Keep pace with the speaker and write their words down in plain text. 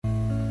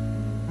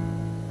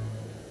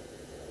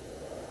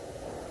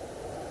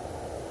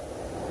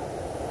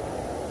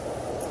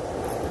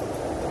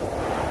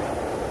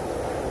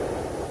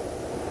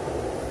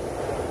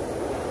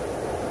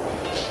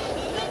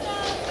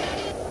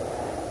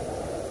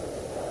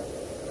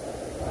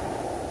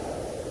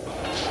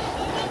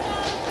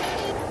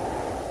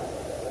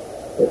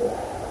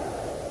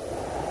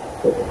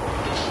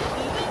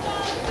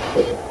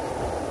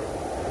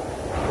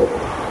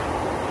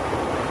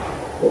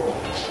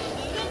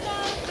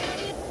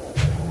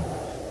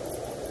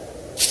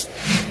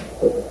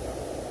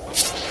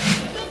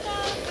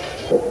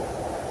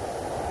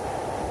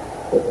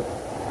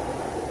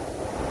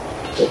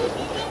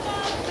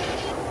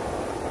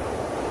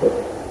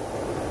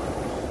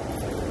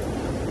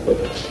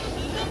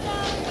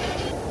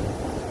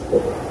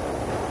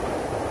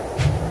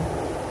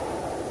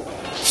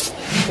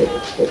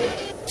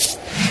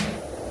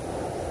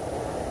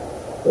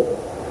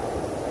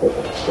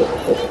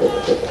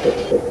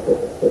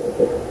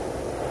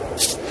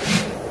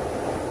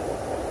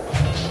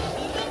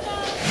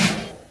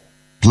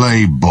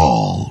Play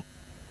ball.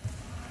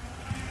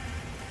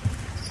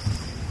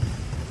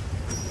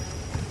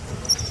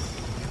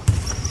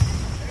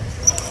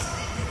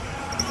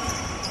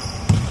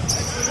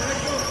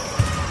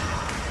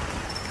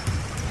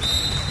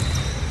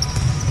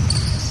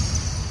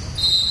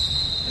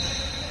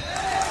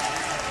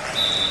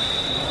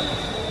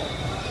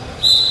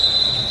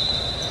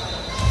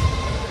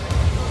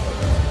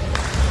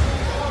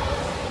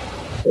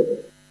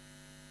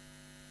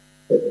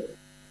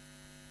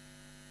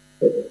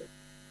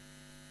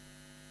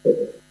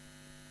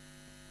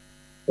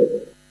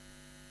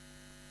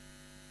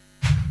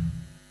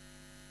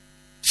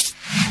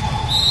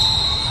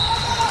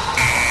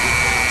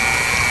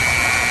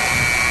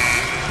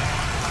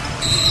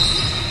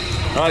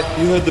 Right,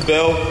 you heard the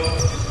bell.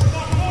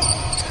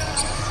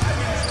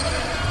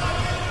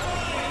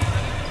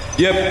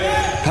 Yep,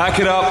 pack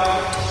it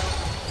up.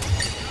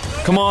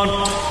 Come on.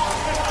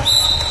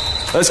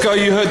 Let's go,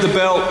 you heard the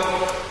bell.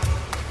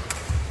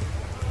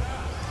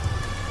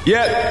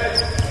 Yep,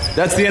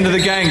 that's the end of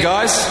the game,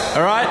 guys.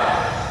 All right?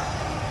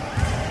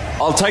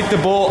 I'll take the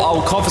ball,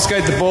 I'll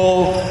confiscate the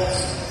ball.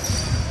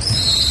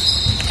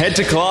 Head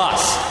to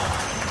class.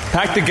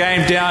 Pack the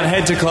game down,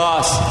 head to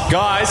class.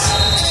 Guys,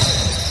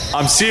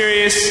 I'm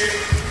serious.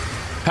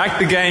 Pack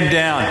the game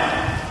down.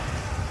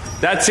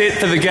 That's it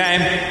for the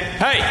game.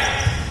 Hey,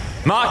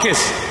 Marcus,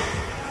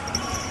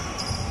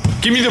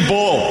 give me the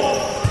ball.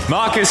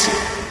 Marcus,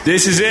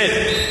 this is it.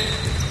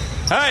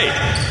 Hey,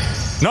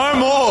 no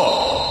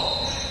more.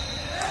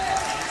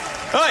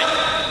 Hey,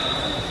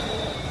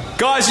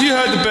 guys, you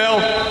heard the bell.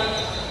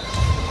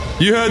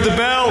 You heard the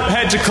bell.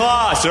 Head to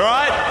class, all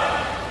right?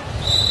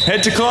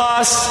 Head to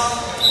class.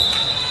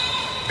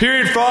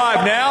 Period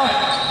 5 now.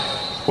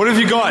 What have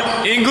you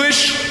got?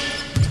 English?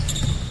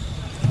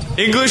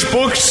 English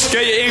books?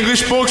 Get your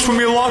English books from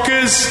your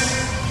lockers.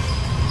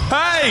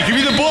 Hey, give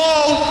me the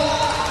ball.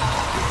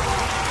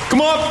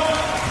 Come on.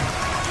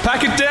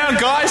 Pack it down,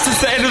 guys. It's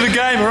the end of the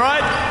game, all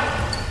right?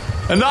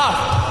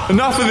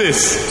 Enough of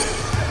this.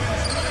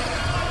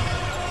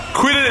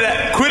 Quit it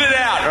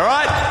out, all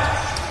right?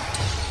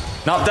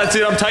 No, that's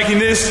it. I'm taking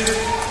this.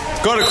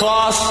 Go to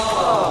class.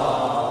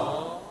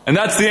 And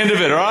that's the end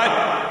of it, all right?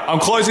 I'm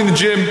closing the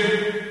gym.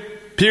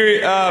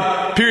 Period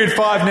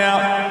 5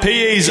 now.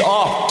 PE's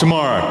off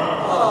tomorrow.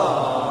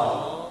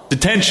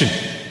 Detention.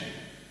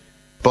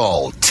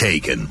 Ball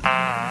taken.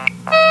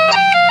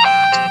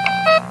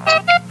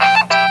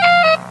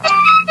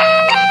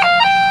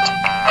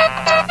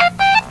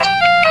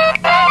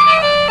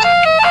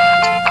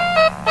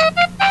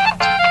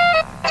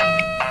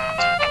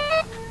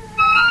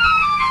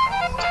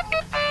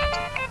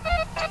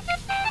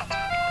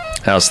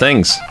 How's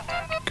things?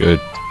 Good.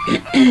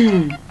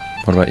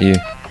 What about you?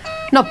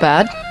 Not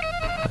bad.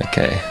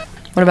 Okay.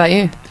 What about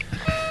you?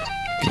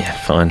 Yeah,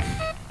 fine.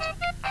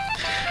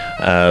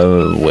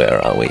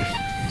 Where are we?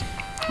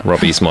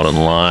 Robbie's Modern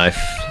Life.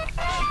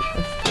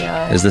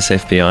 FBI. Is this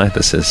FBI?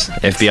 This is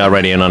FBI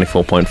Radio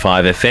 94.5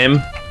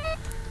 FM.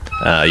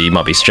 You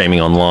might be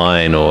streaming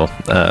online or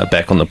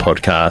back on the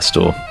podcast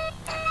or...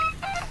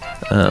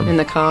 In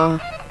the car.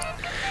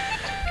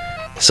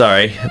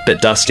 Sorry, a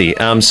bit dusty.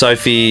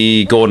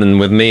 Sophie Gordon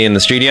with me in the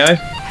studio.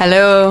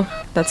 Hello,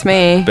 that's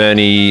me.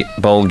 Bernie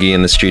Bolgi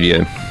in the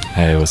studio.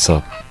 Hey, what's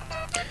up?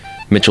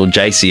 Mitchell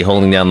Jacey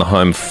holding down the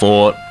home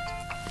fort.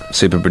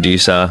 Super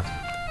producer.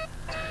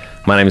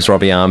 My name is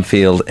Robbie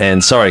Armfield,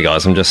 and sorry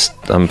guys,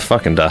 I'm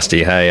fucking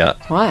dusty. Hey,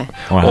 Why?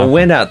 I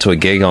went out to a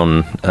gig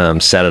on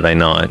Saturday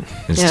night.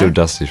 It's still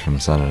dusty from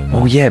Saturday night.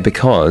 Oh yeah,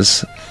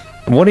 because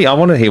I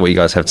want to hear what you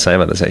guys have to say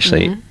about this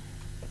actually. Mm-hmm.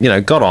 You know,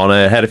 got on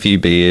it, had a few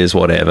beers,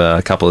 whatever,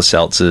 a couple of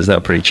seltzers, they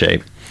were pretty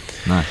cheap.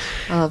 Nice.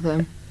 I love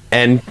them.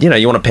 And, you know,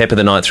 you want to pepper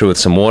the night through with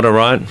some water,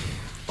 right?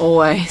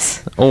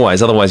 Always.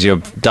 Always, otherwise you're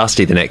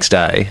dusty the next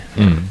day.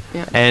 Mm.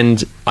 Yeah.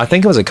 And I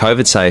think it was a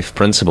COVID-safe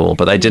principle,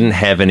 but they didn't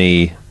have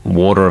any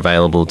water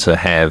available to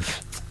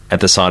have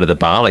at the side of the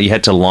bar. Like, you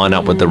had to line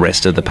up with the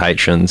rest of the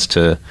patrons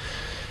to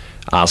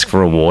ask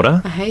for a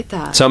water. I hate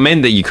that. So it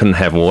meant that you couldn't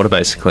have water,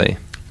 basically.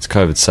 It's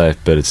COVID safe,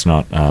 but it's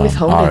not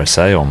Withholding.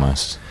 RSA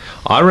almost.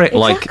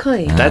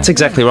 Exactly. That's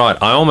exactly right.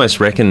 I almost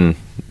reckon,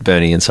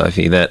 Bernie and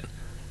Sophie, that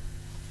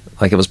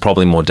like it was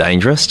probably more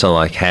dangerous to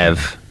like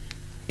have,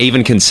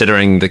 even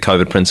considering the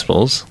COVID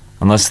principles.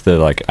 Unless the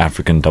like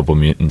African double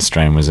mutant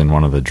strain was in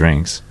one of the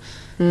drinks.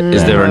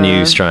 Is there a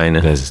new strain?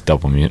 There's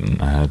double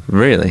mutant, I heard.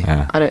 Really?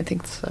 Yeah. I don't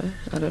think so.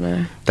 I don't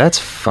know. That's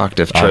fucked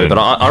if I true. don't But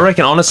know. I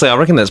reckon, honestly,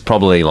 that's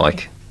probably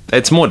like,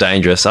 it's more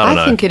dangerous. I don't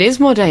know. I think it is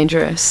more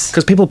dangerous.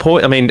 Because people,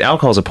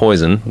 alcohol's a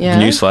poison. Yeah.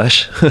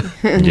 Newsflash.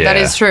 That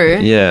is true.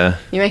 Yeah.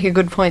 You make a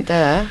good point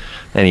there.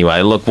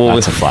 Anyway, look,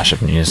 That's a flash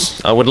of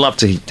news. I would love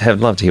to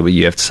hear what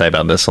you have to say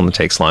about this on the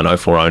text line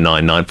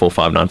 0409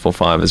 945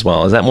 945 as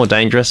well. Is that more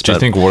dangerous? Do you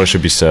think water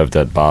should be served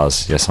at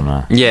bars? Yes or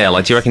no? Yeah,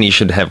 like, do you reckon you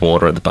should have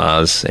water at the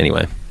bars?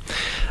 Anyway.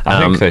 I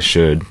think they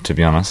should, to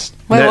be honest.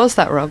 Where was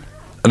that, Rob?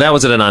 That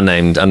was at an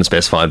unnamed,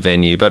 unspecified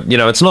venue, but,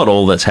 it's not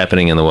all that's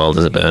happening in the world,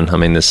 is it, Bern? I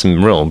mean, there's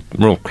some real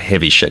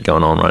heavy shit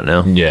going on right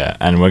now. Yeah,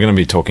 and we're going to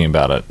be talking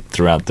about it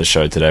throughout the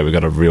show today. We've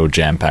got a real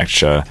jam-packed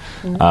show.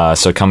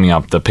 So coming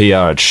up, the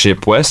PR at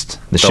ShipWest.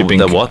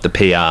 The what? The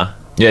PR?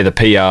 Yeah, the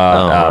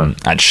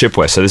PR at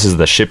ShipWest. So this is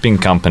the shipping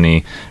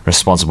company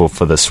responsible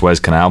for the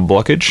Suez Canal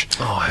blockage.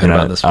 Oh, I heard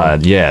about this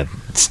one. Yeah,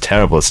 it's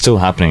terrible. It's still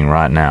happening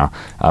right now.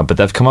 But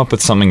they've come up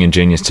with something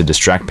ingenious to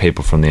distract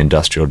people from the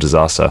industrial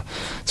disaster.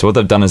 So what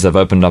they've done is they've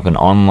opened up an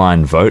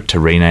online vote to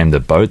rename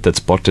the boat that's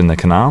blocked in the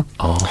canal.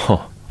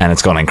 Oh. And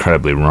it's gone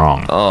incredibly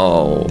wrong.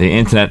 Oh. The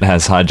internet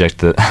has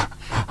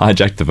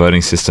hijacked the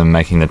voting system,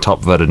 making the top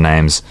voted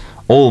names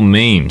all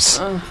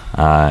memes,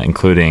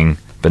 including,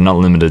 but not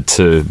limited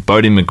to,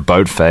 Bodie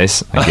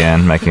McBoatface,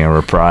 again, making a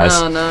reprise.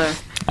 Oh, no.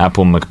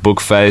 Apple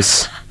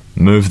McBookface,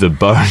 Move the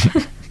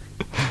Boat,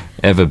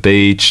 Ever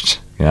Beached.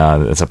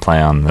 Yeah, it's a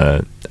play on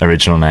the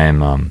original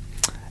name,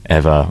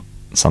 Ever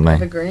something.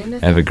 Evergreen?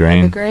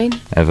 Evergreen.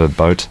 Ever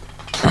Boat.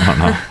 I don't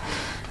know.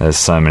 There's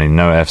so many.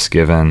 No F's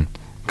given.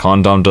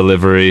 Condom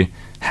Delivery.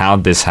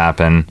 How'd This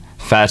Happen?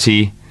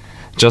 Fatty.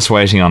 Just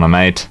Waiting on a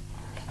Mate.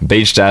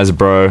 Beached as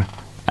Bro.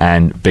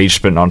 And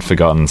Beached But Not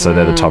Forgotten. So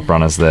they're the top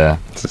runners there.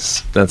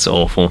 That's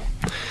awful.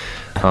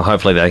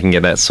 Hopefully they can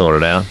get that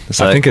sorted out.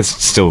 So, I think it's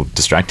still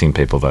distracting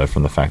people, though,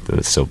 from the fact that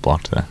it's still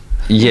blocked there.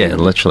 Yeah,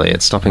 literally.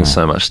 It's stopping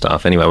so much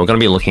stuff. Anyway, we're going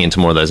to be looking into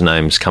more of those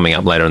names coming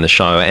up later in the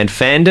show. And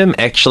Fandom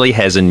actually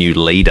has a new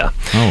leader.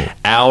 Oh.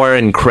 Our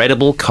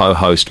incredible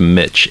co-host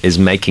Mitch is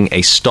making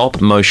a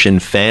stop-motion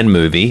fan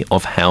movie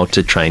of How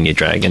to Train Your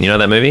Dragon. You know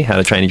that movie, How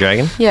to Train Your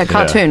Dragon? Yeah,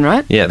 cartoon,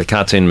 right? Yeah, the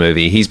cartoon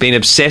movie. He's been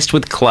obsessed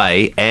with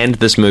clay and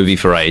this movie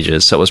for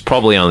ages, so it was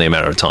probably only a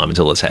matter of time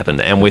until this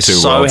happened. And we're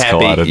so happy.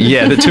 Collided.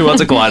 Yeah, the two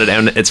worlds have collided,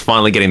 and it's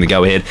finally getting the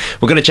go-ahead.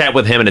 We're going to chat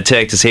with him in a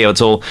tech to see how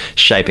it's all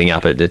shaping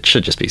up. It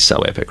should just be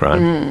so epic,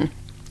 right?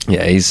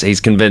 Yeah,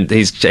 he's convinced.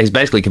 He's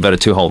basically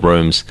converted 2 whole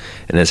rooms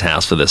in his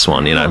house for this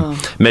one.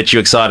 Mitch, you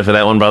excited for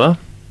that one, brother?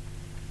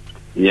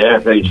 Yeah,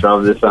 thanks,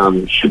 Rob. This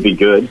should be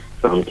good.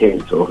 So I'm keen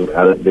to talk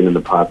about it. Been in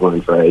the pipeline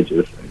for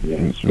ages. So,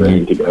 yeah, just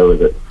ready to go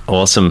with it.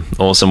 Awesome.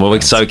 Well,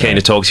 we're so keen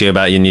to talk to you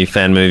about your new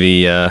fan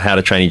movie, How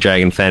to Train Your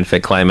Dragon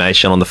fanfic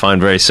claymation, on the phone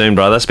very soon,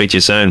 brother. Speak to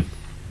you soon.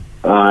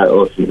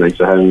 Awesome. Thanks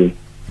for having me.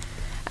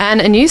 And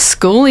a new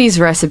Schoolies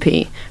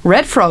recipe,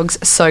 red frogs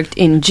soaked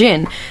in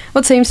gin.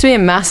 What seems to be a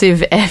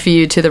massive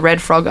FU to the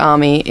Red Frog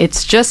Army,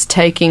 it's just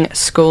taking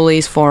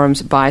Schoolies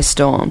forums by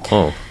storm.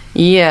 Oh.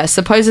 Yeah,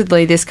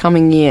 supposedly this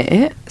coming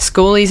year,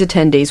 Schoolies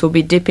attendees will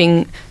be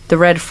dipping the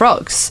red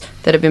frogs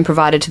that have been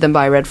provided to them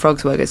by Red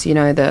Frogs workers. You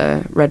know,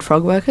 the Red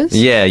Frog workers?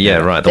 Yeah,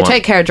 right. They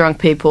take care of drunk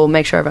people,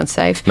 make sure everyone's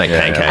safe. Make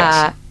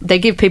pancakes. They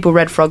give people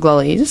red frog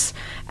lollies,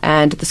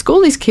 and the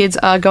Schoolies kids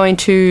are going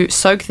to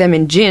soak them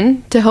in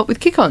gin to help with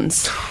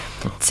kick-ons.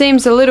 It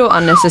seems a little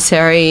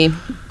unnecessary,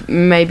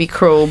 maybe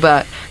cruel,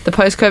 but the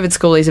post-COVID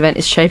Schoolies event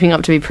is shaping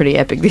up to be pretty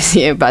epic this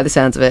year by the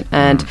sounds of it,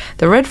 and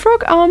the Red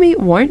Frog Army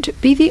won't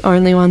be the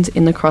only ones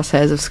in the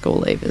crosshairs of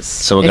school leavers,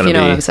 so if you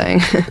know what I'm saying.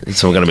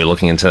 So we're going to be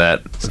looking into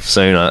that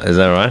soon, is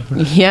that right?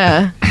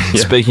 Yeah.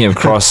 Speaking of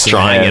crosshairs...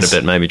 Trying it a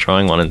bit, maybe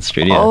trying one in the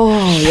studio.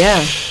 Oh,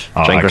 yeah.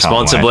 Drink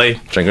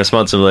responsibly. Drink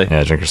responsibly.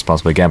 Yeah, drink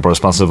responsibly, gamble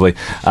responsibly.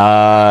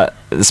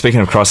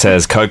 Speaking of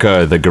crosshairs,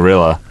 Coco the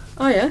gorilla...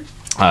 Oh, yeah?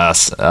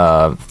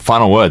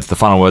 Final words. The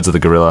final words of the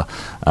gorilla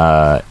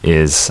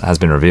has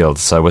been revealed.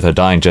 So with her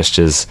dying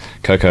gestures,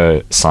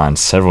 Coco signed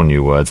several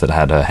new words that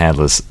had her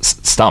handlers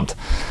stumped.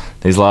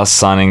 These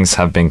last signings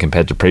have been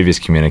compared to previous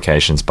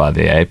communications by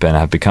the ape and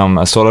have become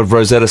a sort of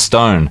Rosetta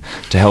Stone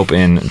to help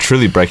in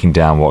truly breaking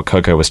down what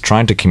Coco was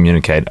trying to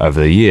communicate over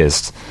the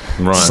years.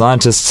 Right.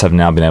 Scientists have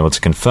now been able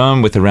to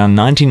confirm with around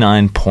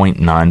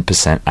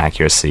 99.9%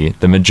 accuracy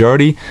the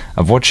majority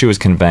of what she was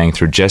conveying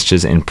through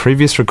gestures in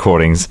previous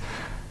recordings.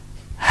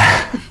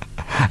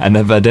 And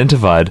they've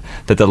identified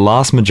that the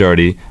last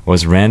majority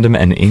was random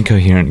and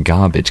incoherent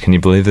garbage. Can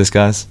you believe this,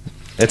 guys?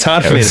 It's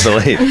hard for me to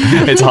believe.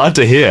 It's hard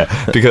to hear,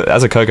 because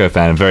as a Coco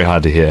fan, very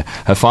hard to hear.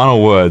 Her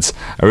final words,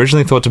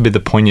 originally thought to be the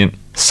poignant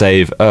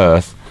 "Save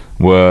Earth,"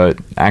 were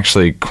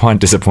actually quite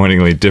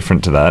disappointingly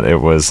different to that. It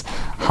was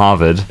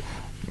Harvard,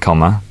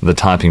 comma, the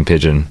typing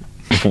pigeon,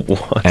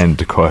 What?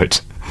 end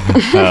quote.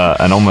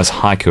 An almost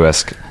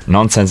haiku-esque,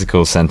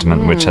 nonsensical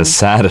sentiment which has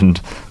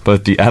saddened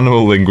both the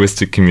animal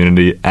linguistic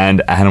community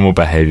and animal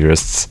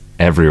behaviorists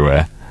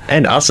everywhere.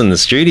 And us in the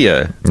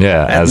studio.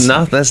 Yeah,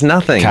 that's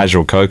nothing.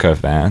 Casual Coco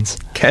fans.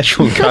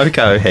 Casual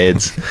Coco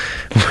heads.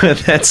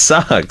 That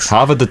sucks.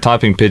 Harvard the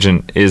typing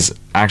pigeon is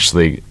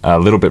actually a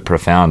little bit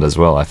profound as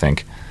well, I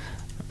think,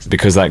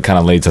 because that kind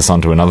of leads us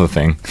on to another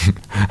thing.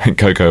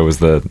 Coco was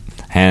the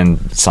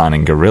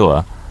hand-signing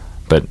gorilla,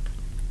 but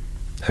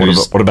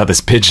What about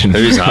this pigeon?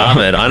 Who's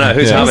Harvard? I know,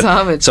 who's Yeah. Harvard? Who's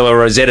Harvard? So a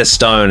Rosetta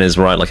Stone is,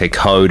 right, like a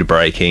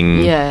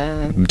code-breaking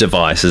Yeah.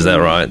 device, is that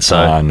right?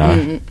 So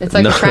No. It's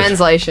like No. a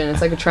translation.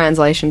 It's like a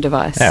translation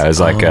device. Yeah, it was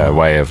like a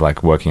way of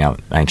like working out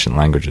ancient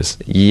languages.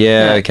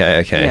 yeah, Yeah.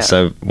 okay. Yeah.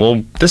 So,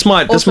 well, this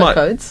might... Also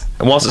codes.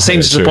 Whilst it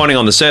seems Yeah, true. disappointing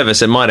on the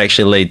surface, it might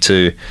actually lead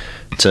to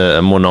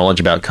more knowledge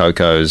about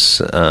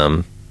Coco's,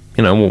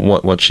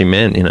 what she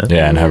meant,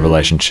 Yeah, and her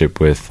relationship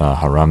with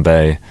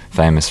Harambe,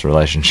 famous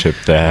relationship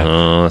there.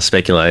 Oh,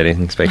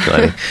 speculating.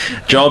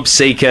 Job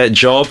seeker,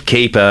 job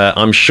keeper.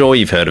 I'm sure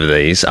you've heard of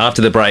these.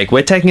 After the break,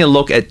 we're taking a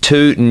look at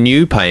 2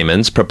 new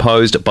payments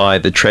proposed by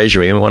the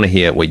Treasury, and we want to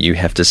hear what you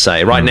have to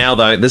say. Right now,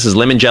 though, this is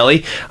Lemon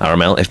Jelly,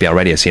 RML, FBI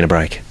Radio. See you in a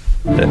break.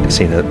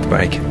 See you in a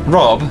break.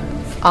 Rob.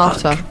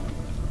 After.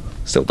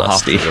 Still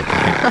dusty.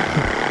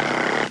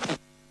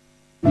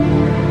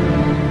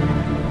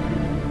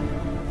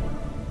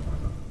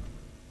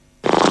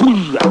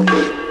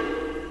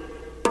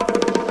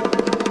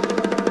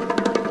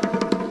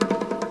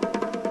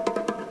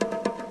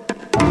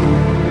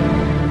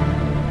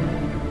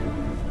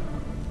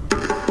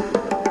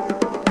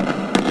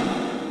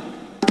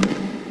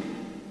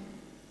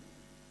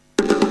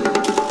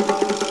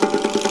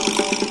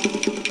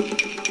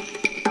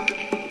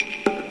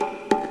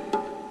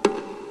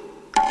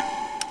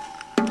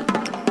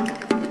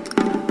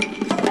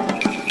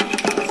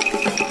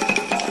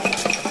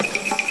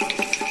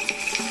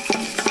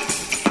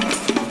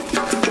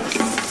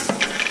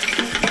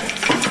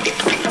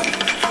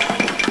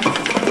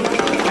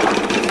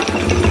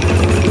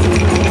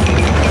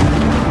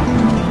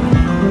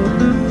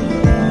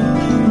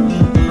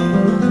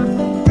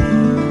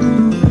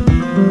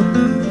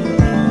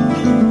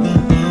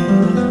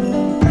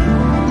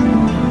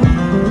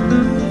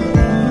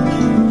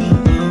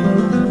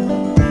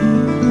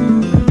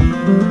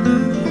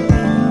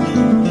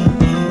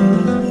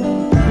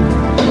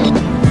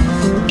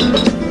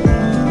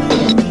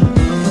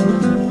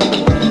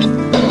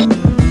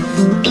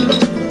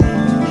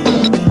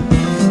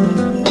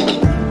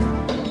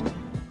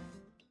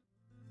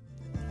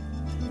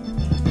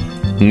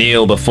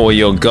 Kneel before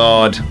your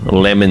God,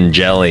 Lemon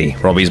Jelly.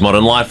 Robbie's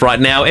Modern Life right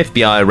now,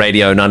 FBI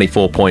Radio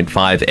 94.5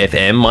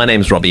 FM. My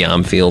name's Robbie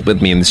Armfield.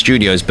 With me in the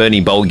studio is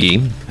Bernie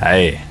Bolgi.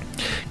 Hey.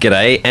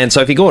 G'day. And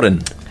Sophie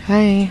Gordon.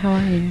 Hey, how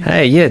are you?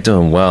 Hey, yeah,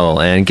 doing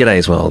well. And g'day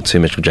as well to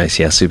Mitchell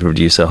JC, our super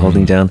producer,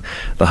 holding down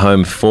the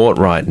home fort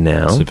right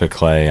now. Super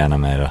clay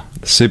animator.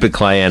 Super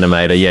clay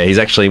animator. Yeah, he's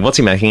actually, what's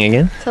he making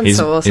again? Sounds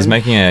so awesome. He's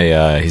making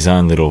his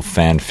own little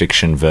fan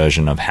fiction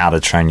version of How to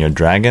Train Your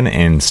Dragon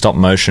in stop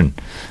motion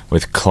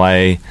with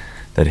clay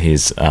that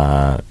he's,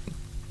 ethically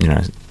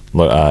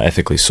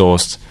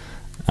sourced.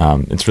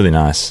 It's really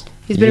nice.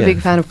 He's been Yeah. a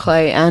big fan of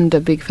Clay and a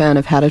big fan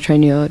of How to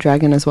Train Your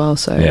Dragon as well.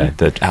 So Yeah,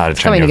 the How to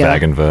Train coming Your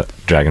together.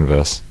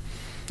 Dragonverse.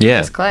 Yeah.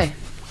 it's Clay.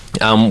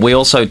 We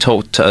also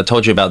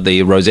told you about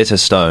the Rosetta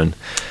Stone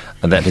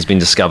that has been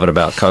discovered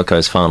about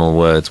Coco's final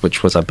words,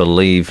 which was, I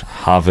believe...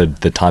 Harvard,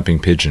 the typing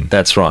pigeon.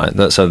 That's right.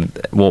 So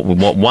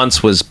what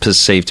once was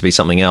perceived to be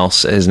something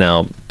else has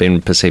now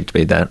been perceived to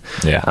be that.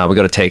 Yeah. We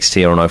got a text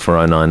here on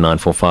 0409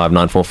 945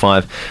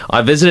 945.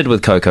 I visited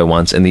with Coco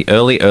once in the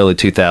early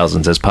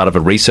 2000s as part of a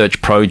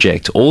research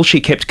project. All she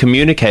kept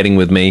communicating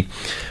with me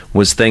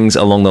was things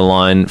along the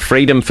line,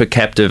 freedom for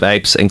captive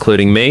apes,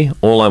 including me.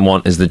 All I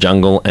want is the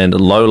jungle and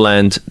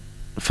lowland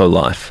for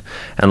life,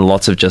 and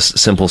lots of just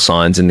simple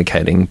signs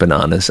indicating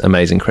bananas.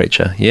 Amazing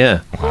creature. Yeah.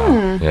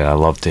 Yeah, I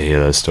love to hear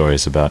those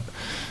stories about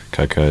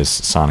Coco's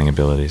signing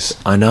abilities.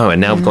 I know, and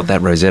now we've got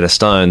that Rosetta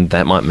Stone.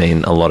 That might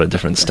mean a lot of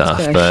different stuff.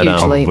 been a But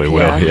huge leap, Probably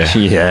will, yeah.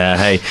 yeah,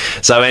 hey.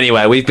 So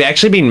anyway, we've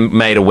actually been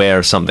made aware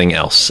of something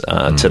else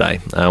today.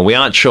 We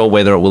aren't sure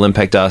whether it will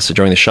impact us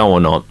during the show or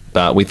not,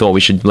 but we thought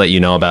we should let you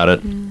know about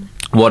it,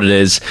 what it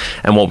is,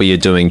 and what we are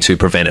doing to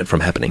prevent it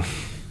from happening.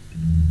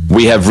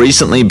 We have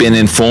recently been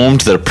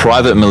informed that a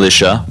private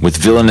militia with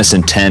villainous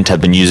intent have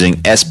been using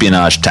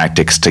espionage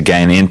tactics to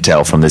gain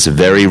intel from this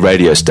very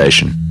radio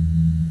station.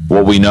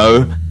 What we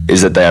know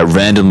is that they are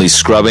randomly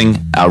scrubbing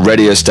our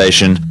radio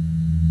station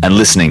and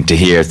listening to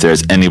hear if there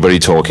is anybody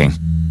talking.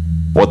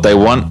 What they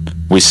want,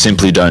 we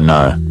simply don't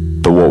know.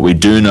 But what we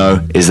do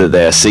know is that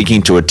they are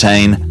seeking to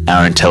attain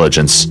our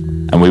intelligence,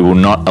 and we will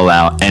not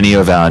allow any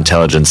of our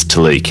intelligence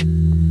to leak.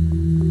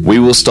 We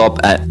will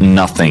stop at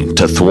nothing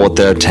to thwart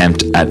their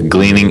attempt at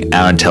gleaning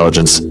our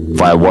intelligence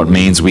via what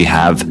means we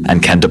have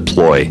and can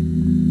deploy.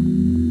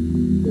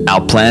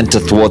 Our plan to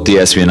thwart the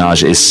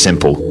espionage is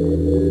simple.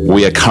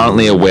 We are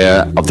currently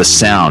aware of the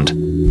sound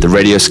the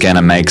radio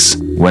scanner makes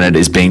when it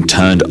is being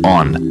turned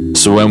on.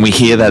 So when we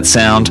hear that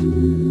sound,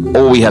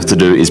 all we have to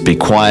do is be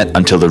quiet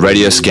until the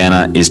radio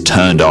scanner is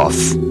turned off.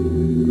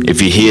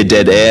 If you hear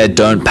dead air,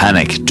 don't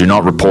panic. Do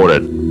not report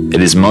it.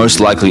 It is most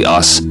likely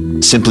us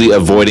simply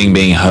avoiding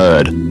being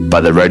heard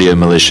by the radio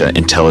militia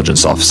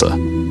intelligence officer.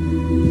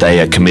 They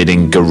are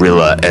committing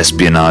guerrilla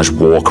espionage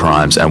war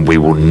crimes, and we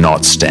will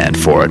not stand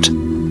for it.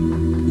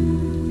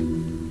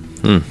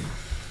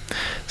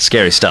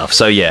 Scary stuff.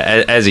 So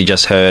yeah, as you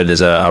just heard,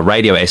 there's a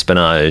radio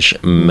espionage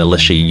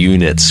militia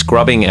unit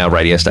scrubbing our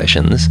radio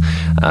stations,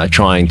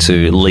 trying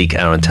to leak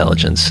our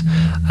intelligence.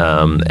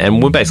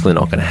 And we're basically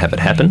not going to have it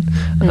happen.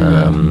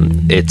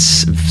 It's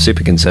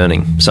super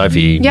concerning.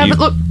 Sophie? Yeah, but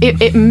look,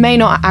 it may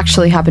not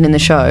actually happen in the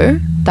show.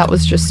 That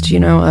was just,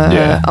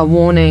 a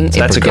warning.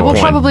 That's a good It will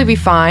point. probably be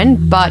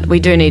fine, but we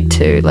do need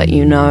to let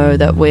you know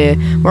that we're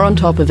on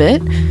top of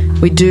it.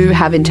 We do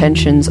have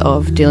intentions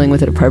of dealing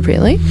with it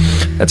appropriately.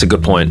 That's a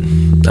good point.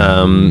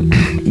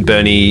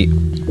 Bernie,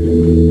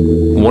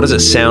 what does it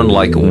sound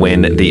like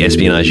when the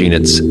espionage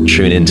units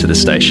tune into the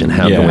station?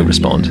 How can we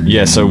respond?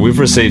 Yeah, so we've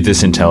received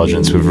this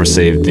intelligence. We've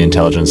received the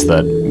intelligence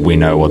that we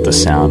know what the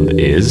sound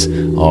is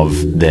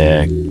of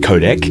their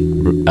codec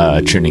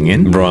tuning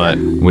in. Right.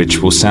 Which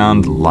will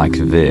sound like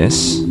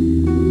this.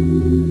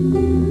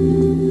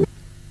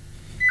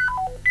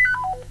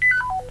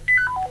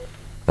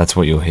 That's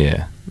what you'll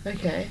hear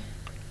Okay.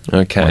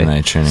 Okay. when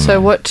they tune in.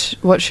 So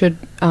what should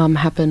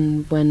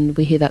happen when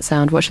we hear that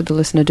sound? What should the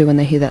listener do when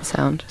they hear that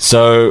sound?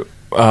 So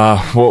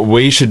what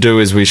we should do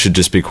is we should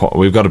just be quiet.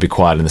 We've got to be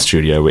quiet in the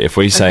studio. If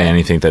we say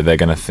anything, that they're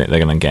going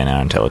to gain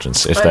our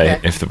intelligence.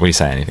 If we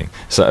say anything.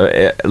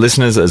 So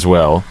listeners as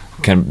well,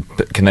 can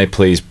they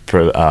please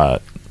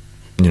can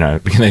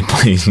they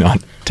please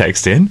not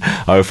text in?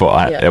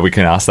 We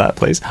can ask that,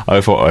 please.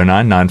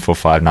 0409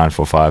 945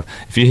 945.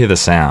 If you hear the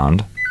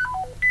sound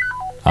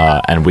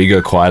and we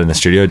go quiet in the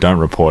studio, don't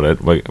report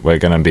it. We're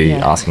going to be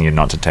asking you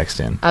not to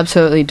text in.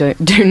 Absolutely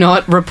do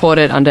not report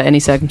it under any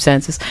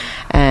circumstances,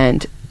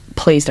 and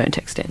please don't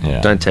text in.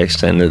 Yeah. Don't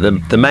text in.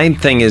 The main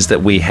thing is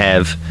that we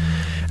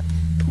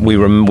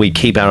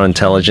keep our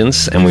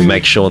intelligence and we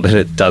make sure that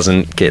it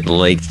doesn't get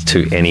leaked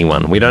to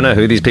anyone. We don't know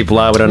who these people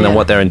are. We don't know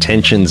what their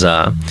intentions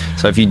are.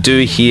 So if you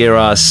do hear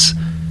us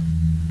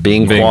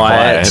being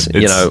quiet,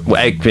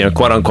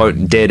 quote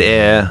unquote dead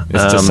air,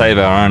 It's to save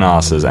our own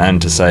asses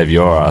and to save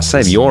your ass.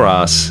 save your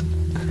ass.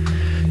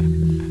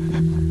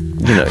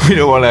 We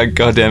don't want our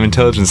goddamn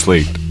intelligence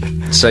leaked.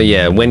 So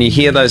yeah, when you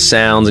hear those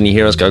sounds and you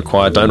hear us go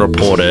quiet, don't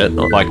report it.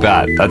 Like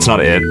that. That's not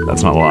it.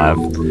 That's not live.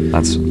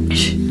 That's...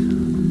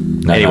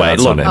 Anyway,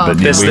 that's look, not it,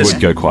 but we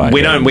would go quiet.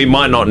 We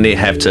might not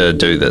have to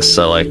do this,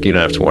 so you don't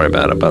have to worry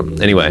about it.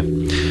 But anyway,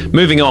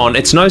 moving on.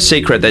 It's no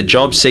secret that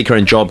Job Seeker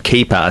and Job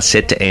Keeper are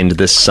set to end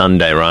this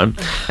Sunday, right?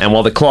 And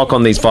while the clock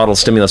on these vital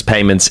stimulus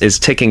payments is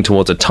ticking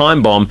towards a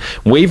time bomb,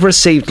 we've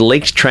received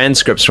leaked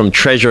transcripts from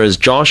Treasurers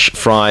Josh,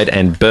 Fried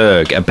and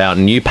Berg about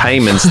new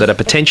payments that are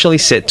potentially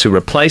set to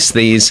replace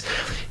these.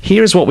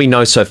 Here's what we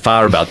know so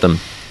far about them.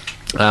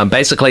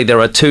 Basically, there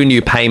are two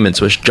new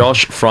payments which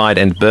Josh, Fried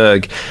and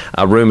Berg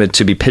are rumoured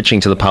to be pitching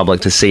to the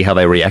public to see how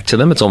they react to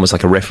them. It's almost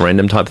like a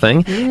referendum type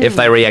thing. If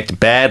they react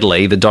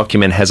badly, the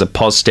document has a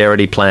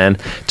posterity plan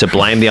to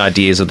blame the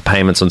ideas of the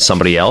payments on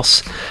somebody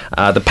else.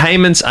 The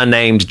payments are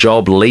named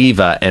Job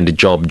Leaver and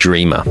Job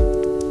Dreamer.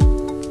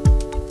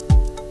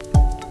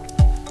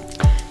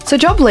 So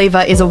Job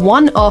Leaver is a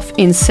one-off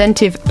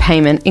incentive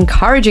payment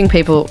encouraging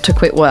people to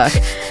quit work.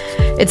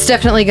 It's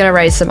definitely going to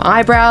raise some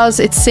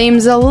eyebrows. It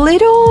seems a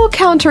little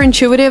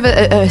counterintuitive,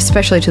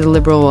 especially to the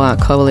Liberal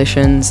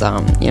coalition's,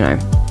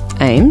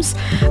 aims.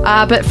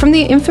 But from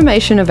the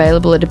information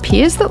available, it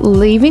appears that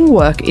leaving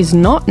work is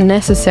not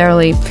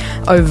necessarily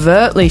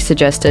overtly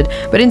suggested,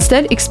 but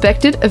instead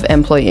expected of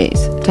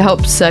employees to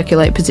help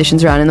circulate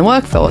positions around in the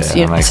workforce.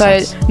 Yeah, that makes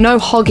sense. No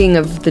hogging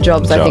of the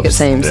jobs, I think it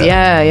seems.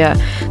 Yeah.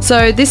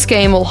 So this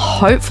scheme will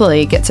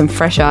hopefully get some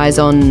fresh eyes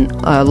on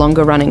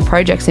longer running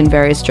projects in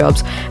various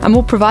jobs and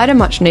will provide a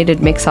much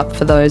needed mix up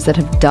for those that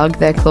have dug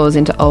their claws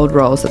into old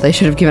roles that they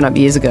should have given up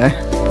years ago.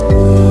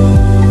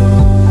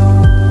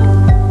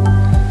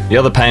 The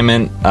other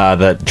payment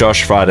that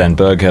Josh, Fried and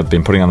Berg have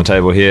been putting on the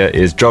table here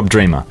is Job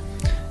Dreamer.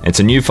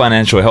 It's a new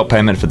financial help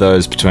payment for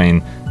those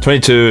between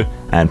 22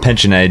 and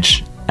pension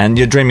age and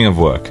you're dreaming of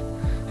work.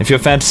 If you're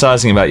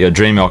fantasizing about your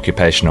dream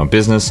occupation or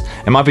business,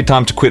 it might be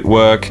time to quit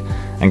work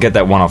and get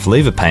that one-off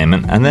leaver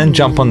payment and then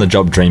jump on the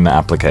Job Dreamer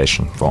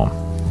application form.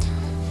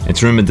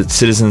 It's rumoured that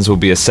citizens will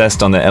be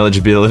assessed on their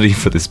eligibility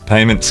for this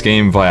payment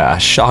scheme via a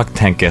Shark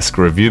Tank-esque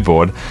review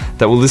board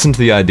that will listen to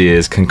the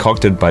ideas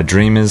concocted by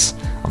dreamers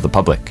of the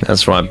public.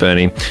 That's right,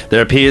 Bernie.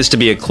 There appears to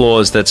be a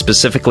clause that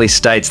specifically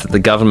states that the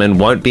government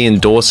won't be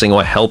endorsing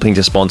or helping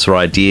to sponsor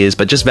ideas,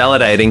 but just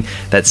validating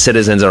that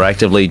citizens are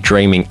actively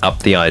dreaming up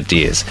the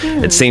ideas.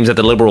 It seems that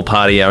the Liberal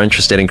Party are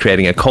interested in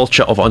creating a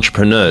culture of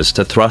entrepreneurs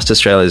to thrust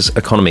Australia's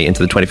economy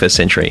into the 21st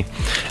century.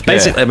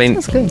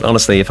 Basically,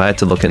 honestly, if I had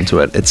to look into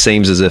it, it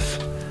seems as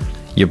if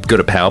you're good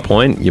at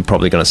PowerPoint, you're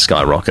probably going to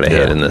skyrocket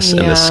ahead in this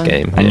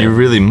scheme. And you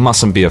really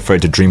mustn't be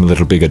afraid to dream a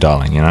little bigger,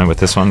 darling. With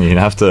this one, you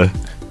have to...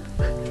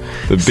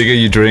 The bigger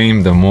you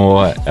dream, the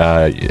more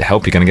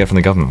help you're going to get from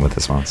the government with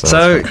this one.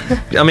 So,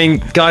 I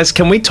mean, guys,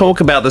 can we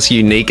talk about this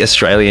unique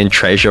Australian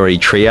Treasury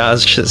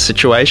triage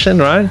situation,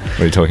 right? What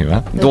are you talking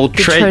about? Well, The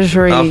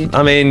Treasury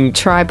I mean,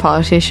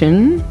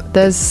 tripartition.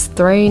 There's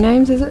 3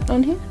 names, is it,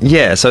 on here?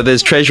 yeah, so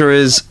there's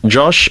Treasurers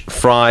Josh,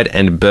 Fried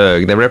and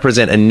Berg. They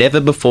represent a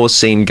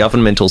never-before-seen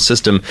governmental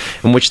system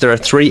in which there are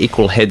 3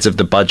 equal heads of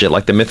the budget,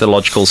 like the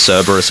mythological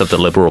Cerberus of the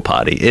Liberal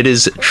Party. It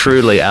is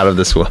truly out of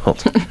this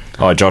world.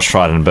 Oh, Josh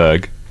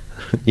Frydenberg.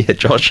 Yeah,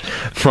 Josh,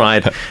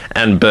 Fried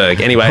and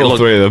Berg. Anyway, All look,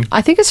 3 of them.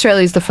 I think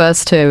Australia's the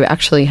first to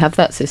actually have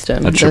that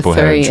system. A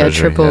triple-headed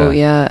treasury,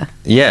 yeah.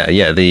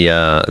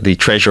 the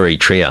Treasury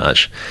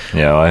triage.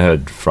 Yeah, I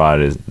heard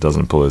Friday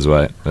doesn't pull his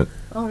weight, but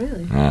Oh,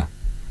 really? yeah.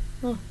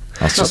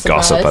 That's Not just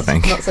gossip, I surprised.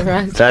 think. Not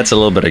surprised. That's a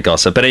little bit of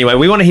gossip. But anyway,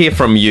 we want to hear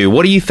from you.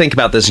 What do you think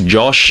about this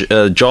Josh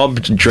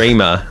Job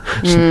Dreamer?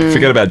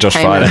 Forget about Josh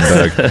Payments.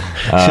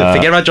 Frydenberg.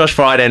 Forget about Josh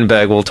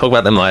Frydenberg. We'll talk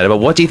about them later. But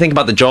what do you think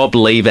about the Job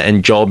Leaver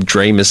and Job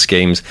Dreamer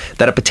schemes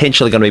that are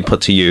potentially going to be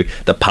put to you,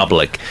 the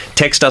public?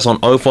 Text us on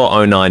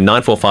 0409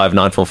 945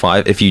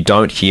 945. If you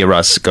don't hear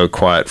us, go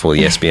quiet for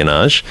the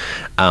espionage.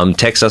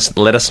 Text us.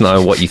 Let us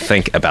know what you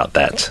think about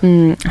that.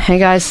 Hey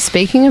guys,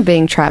 speaking of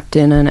being trapped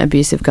in an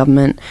abusive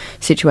government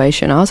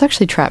situation, I was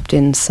actually trapped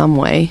in some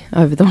way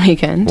over the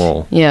weekend.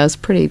 Whoa. Yeah, it was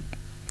pretty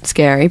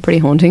scary, pretty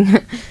haunting.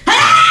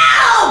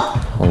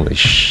 Holy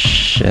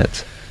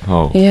shit.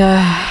 Oh,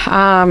 Yeah,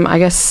 I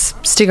guess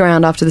stick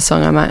around after the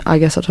song. I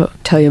guess I'll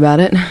tell you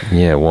about it.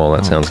 Yeah, well,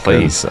 that sounds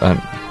please.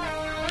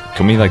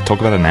 Can we talk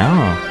about it now?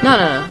 Or?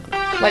 No.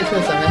 Wait for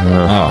the song. I think. good.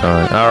 Oh. All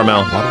right.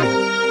 RML. Why do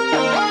we-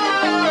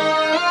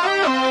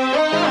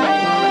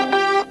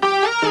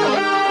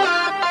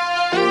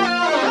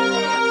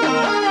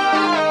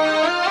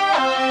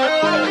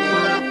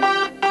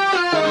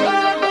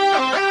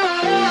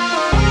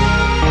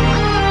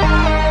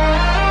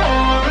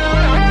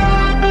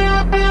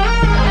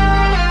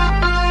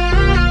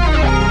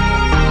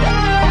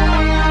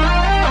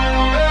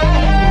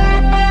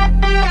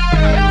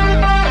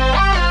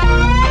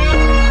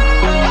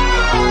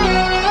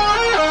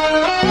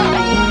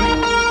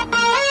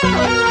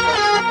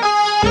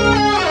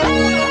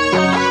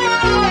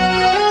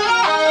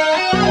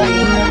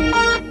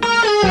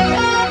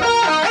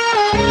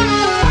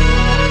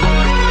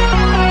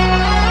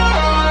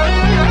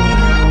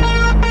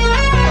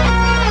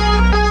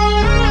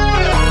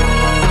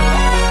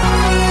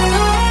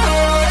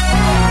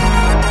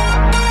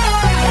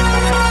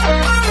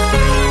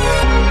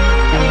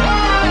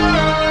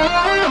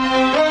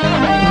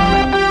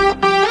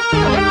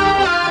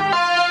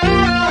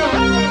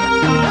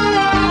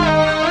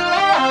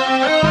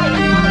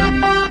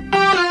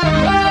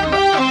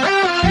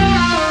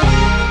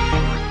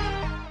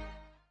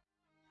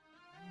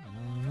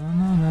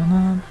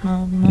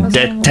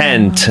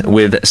 Detent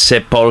with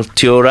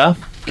Sepultura.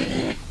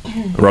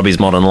 Robbie's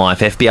Modern Life.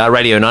 FBI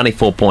Radio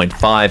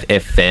 94.5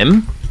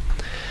 FM.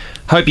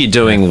 Hope you're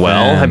doing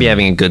well. Hope you're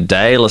having a good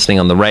day. Listening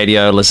on the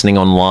radio, listening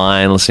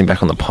online, listening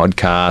back on the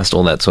podcast,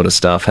 all that sort of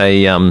stuff.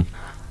 Hey,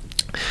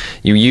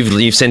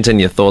 you've sent in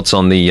your thoughts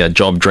on the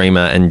Job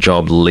Dreamer and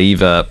Job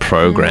Leaver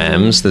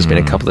programs. There's been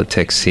a couple of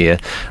texts here.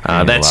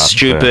 That's laugh,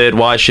 stupid.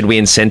 Why should we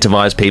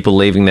incentivize people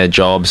leaving their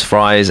jobs?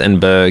 Fries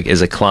and Berg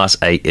is a Class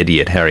A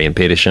idiot, Harry and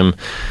Petersham.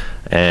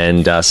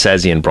 And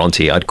Sazzy and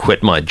Bronte, I'd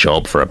quit my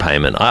job for a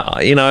payment.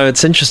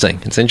 It's interesting.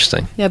 It's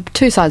interesting. Yeah,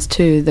 2 sides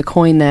to the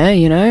coin there,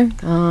 you know.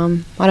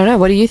 I don't know.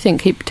 What do you think?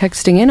 Keep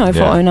texting in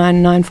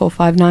 0409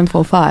 945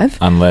 945.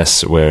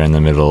 Unless we're in the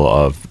middle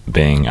of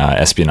being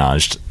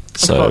espionaged.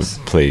 So course.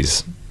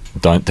 please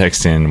don't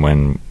text in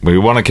when we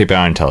want to keep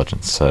our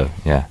intelligence. So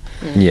yeah.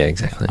 Yeah,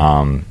 exactly.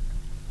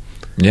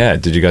 Yeah,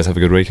 did you guys have a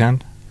good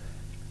weekend?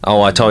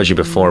 Oh, I told you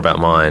before about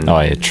mine. Oh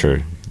yeah,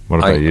 true. What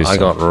about you? I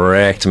got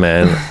wrecked,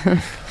 man.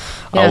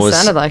 Yeah, I was-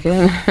 sounded like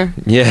it.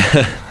 Yeah.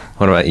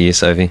 What about you,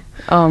 Sophie?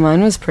 Oh,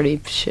 mine was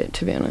pretty shit,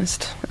 to be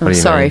honest. do I'm you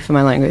sorry mean? for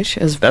my language.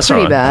 It was That's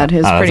pretty all right. bad. It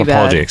was that's pretty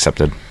apology bad.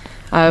 accepted.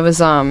 I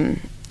was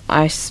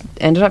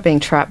ended up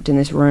being trapped in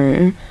this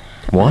room.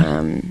 What?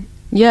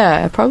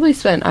 Yeah, I probably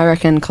spent, I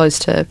reckon, close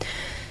to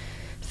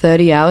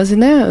 30 hours in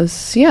there. It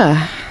was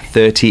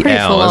 30 pretty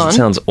full hours. on. It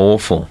sounds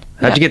awful.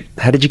 How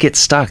did you get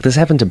stuck? This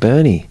happened to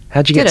Bernie.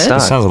 How'd you Did get it? stuck?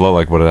 This sounds a lot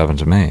like what had happened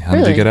to me. How did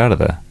Really? you get out of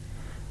there?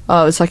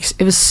 Oh,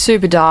 it was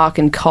super dark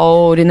and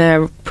cold in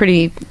there,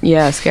 pretty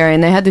scary.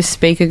 And they had this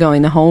speaker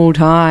going the whole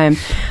time.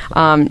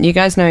 You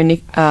guys know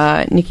Nicki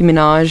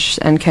Minaj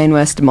and Kanye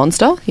West,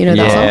 Monster. You know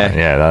that song? Yeah.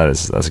 Yeah,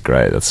 that's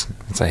great. That's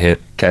a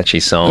hit. Catchy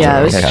song. Yeah,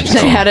 it was, Catchy they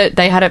song.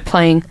 had it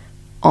playing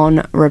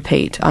on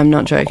repeat. I'm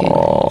not joking.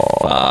 Fuck.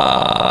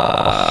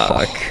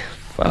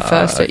 At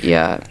first,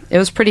 it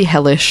was pretty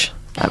hellish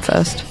at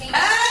first.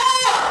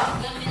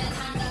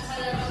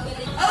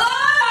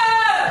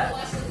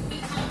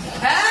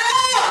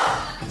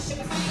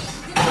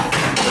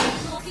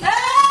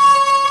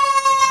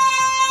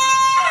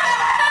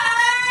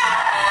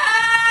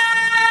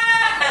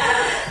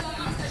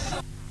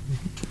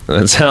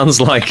 It sounds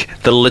like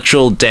the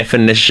literal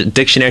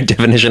dictionary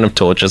definition of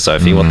torture,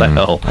 Sophie. What the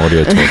hell?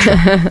 Audio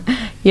torture.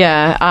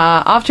 Yeah,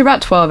 after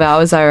about 12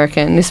 hours, I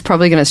reckon, this is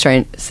probably going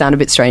to sound a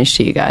bit strange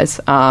to you guys.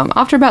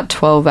 After about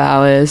 12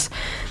 hours,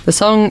 the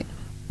song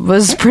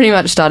was pretty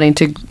much starting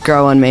to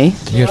grow on me.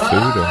 Did you get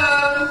food or?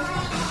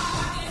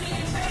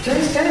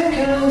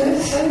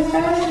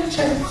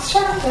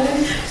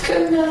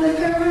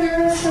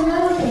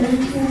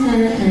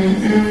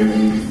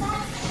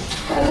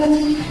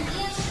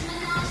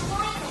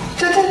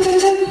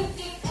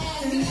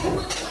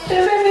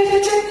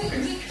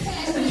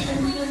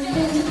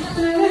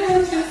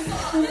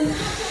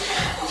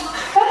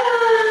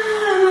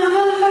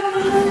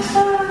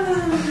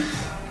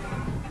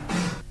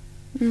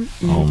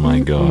 Oh my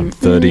god,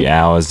 30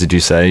 hours did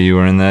you say you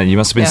were in there? You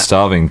must have been Yeah.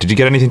 starving. Did you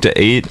get anything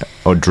to eat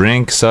or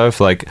drink,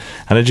 Soph? Like,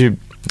 how did you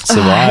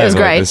survive? It was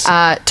like great. this?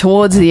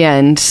 Towards the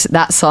end,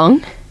 that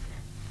song,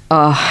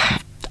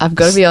 I've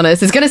got to be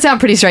honest, it's going to sound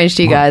pretty strange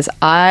to you guys.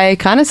 I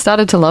kind of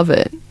started to love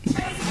it.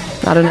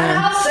 I don't know.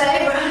 I'll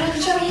say, but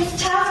I'm sure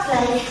it's tough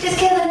play. Just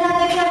kill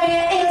another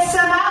career, it's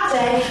some out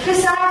day.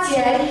 Besides,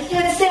 yeah,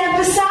 you'd stand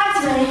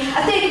besides me.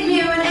 I think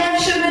you and Em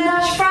should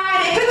menage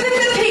Friday. But the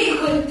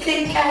people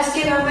think ass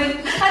get on me.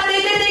 I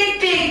think they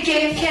think big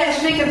get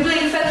cash, make a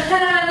blink for.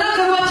 And I look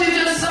at what you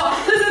just saw.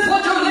 This is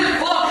what you live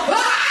for.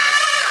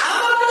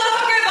 I'm a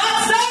motherfucking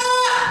monster!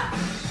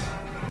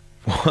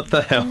 What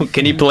the hell?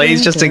 Can you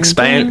please just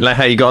explain like,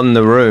 how you got in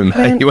the room,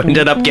 how you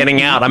ended up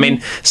getting out? I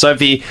mean,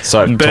 Sophie,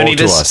 So Bernie, talk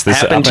to this us.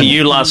 This happened to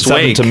you last this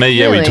happened week. to me,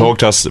 yeah. We Really? talked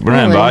to us.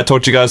 Remember, Really? I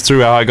talked you guys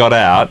through how I got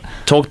out.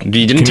 You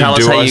didn't Can tell us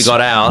do how you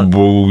got out.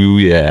 Well,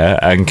 yeah.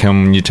 And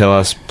can you tell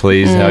us,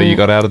 please, how you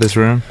got out of this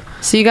room?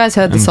 So you guys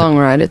heard the song,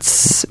 right?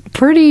 It's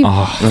pretty good. We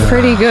don't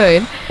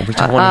want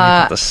to hear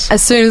about this.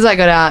 As soon as I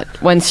got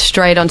out, went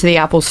straight onto the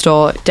Apple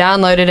Store,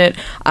 downloaded it.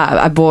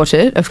 I bought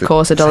it, of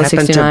course, This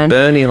happened to $1.69.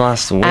 Bernie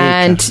last week.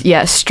 And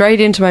yeah, straight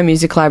into my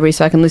music library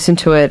so I can listen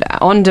to it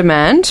on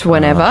demand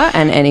whenever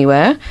and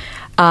anywhere.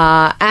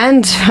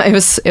 And it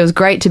was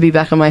great to be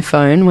back on my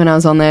phone when I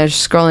was on there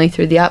scrolling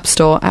through the App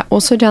Store. I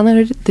also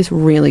downloaded this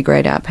really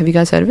great app. Have you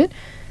guys heard of it?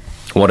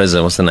 What is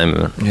it? What's the name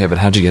of it? Yeah, but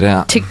how'd you get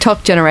out?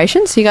 TikTok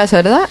Generations. You guys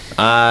heard of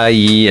that?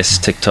 Yes,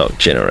 TikTok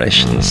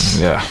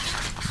Generations. Yeah.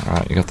 All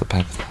right, you got the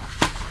paper.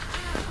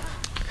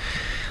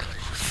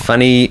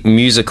 Funny,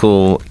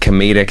 musical,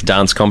 comedic,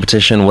 dance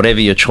competition,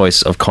 whatever your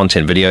choice of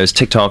content videos,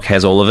 TikTok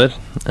has all of it.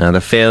 The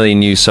fairly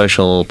new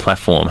social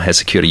platform has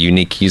secured a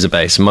unique user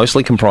base,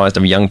 mostly comprised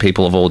of young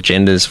people of all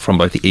genders from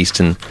both the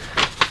Eastern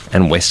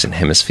and Western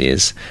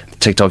hemispheres. The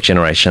TikTok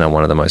generation are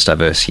one of the most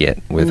diverse yet,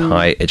 with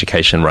high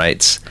education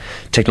rates,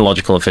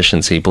 technological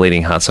efficiency,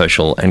 bleeding heart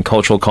social, and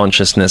cultural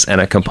consciousness,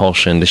 and a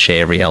compulsion to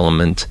share every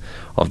element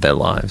of their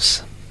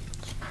lives.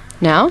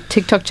 Now,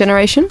 TikTok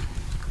Generation,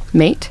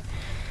 meet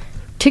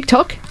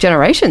TikTok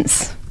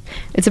Generations.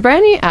 It's a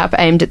brand new app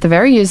aimed at the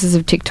very users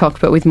of TikTok,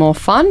 but with more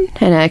fun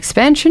and an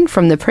expansion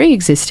from the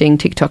pre-existing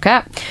TikTok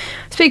app.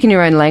 Speak in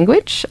your own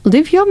language,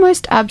 live your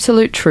most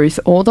absolute truth,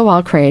 all the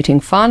while creating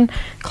fun,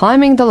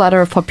 climbing the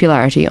ladder of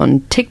popularity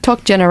on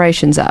TikTok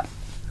Generations app.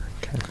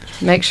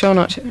 Make sure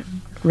not to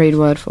read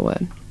word for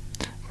word.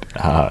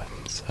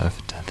 So I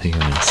don't think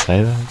I'm going to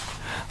say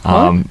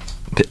that.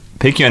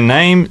 Pick your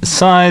name,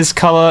 size,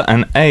 colour,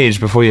 and age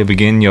before you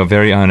begin your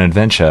very own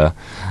adventure.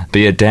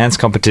 Be it dance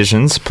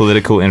competitions,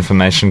 political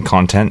information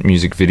content,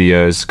 music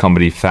videos,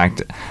 comedy,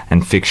 fact,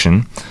 and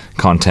fiction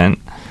content.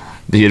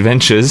 The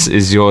adventures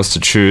is yours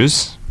to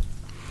choose.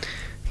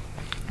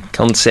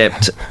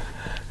 Concept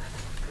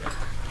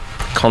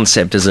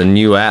is a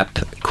new app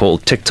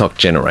called TikTok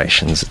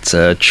Generations. It's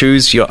a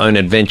choose your own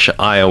adventure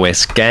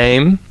iOS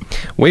game.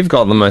 We've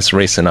got the most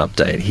recent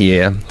update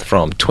here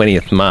from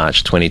 20th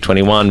March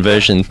 2021,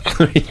 version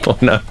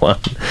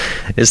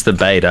 3.01 is the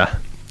beta.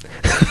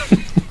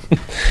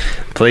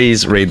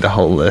 Please read the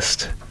whole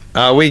list.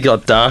 We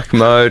got dark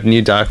mode,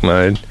 new dark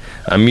mode,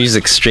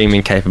 music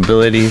streaming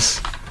capabilities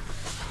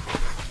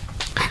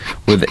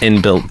with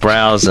inbuilt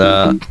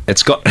browser.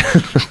 It's got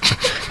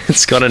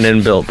it's got an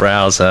inbuilt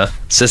browser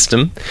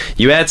system.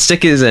 You add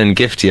stickers and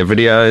gift your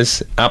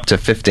videos, up to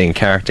 15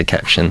 character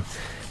caption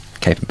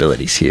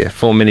capabilities here.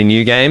 4 mini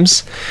new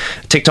games.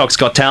 TikTok's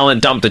Got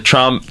Talent, Dump the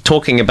Trump,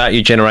 talking about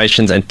your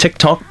generations, and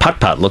TikTok Putt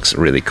Putt looks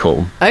really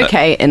cool.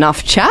 Okay,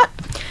 enough chat.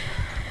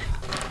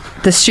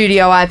 The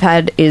Studio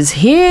iPad is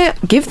here.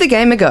 Give the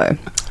game a go.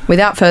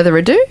 Without further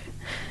ado,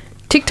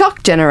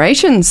 TikTok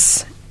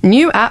Generations.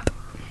 New app.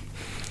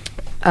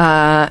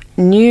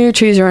 New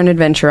Choose Your Own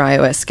Adventure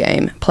iOS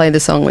game. Play the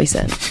song we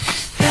sent.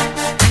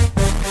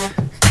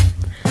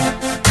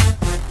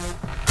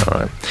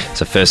 Alright,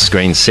 so first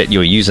screen, set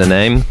your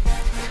username.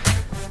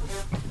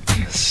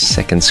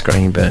 Second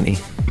screen, Bernie.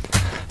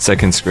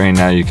 Second screen,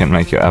 now you can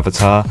make your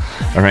avatar,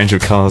 a range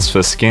of colours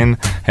for skin,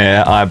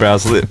 hair,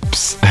 eyebrows,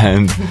 lips,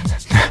 and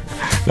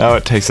now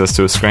it takes us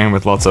to a screen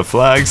with lots of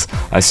flags.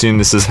 I assume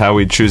this is how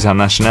we choose our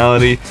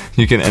nationality.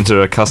 You can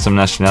enter a custom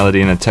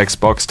nationality in a text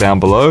box down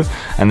below,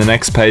 and the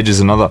next page is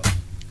another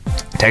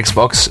text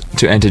box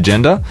to enter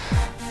gender.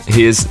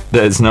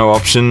 There's no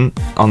option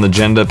on the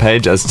gender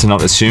page as to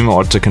not assume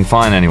or to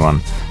confine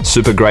anyone.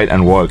 Super great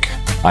and woke,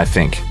 I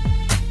think.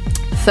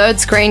 Third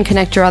screen,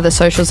 connect your other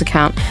socials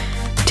account.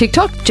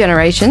 TikTok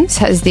Generations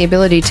has the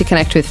ability to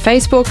connect with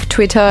Facebook,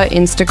 Twitter,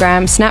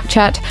 Instagram,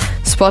 Snapchat,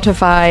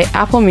 Spotify,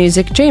 Apple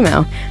Music,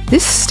 Gmail.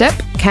 This step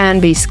can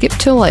be skipped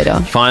till later.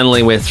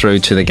 Finally, we're through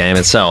to the game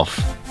itself.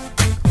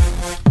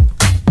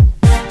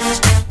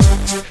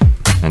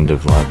 End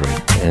of live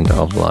read. End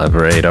of live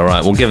read. All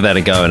right, we'll give that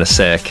a go in a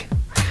sec.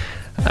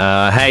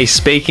 Hey,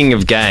 speaking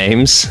of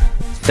games,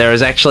 there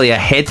is actually a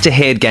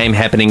head-to-head game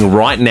happening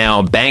right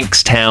now,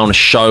 Bankstown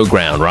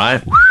Showground,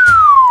 right?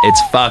 It's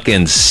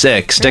fucking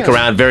sick. Stick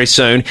around very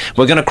soon.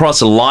 We're going to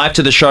cross live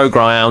to the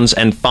showgrounds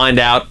and find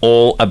out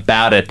all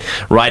about it.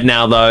 Right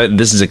now, though,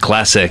 this is a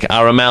classic.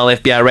 RML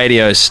FBI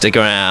Radio. Stick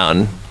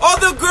around. All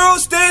the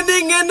girls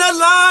standing in the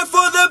line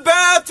for the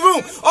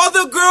bathroom. All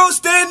the girls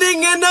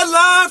standing in the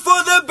line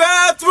for the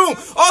bathroom.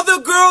 All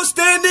the girls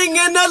standing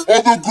in the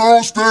All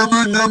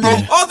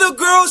the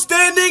girls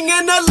standing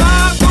in the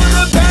line for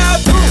the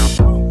bathroom.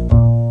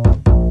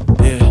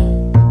 Yeah.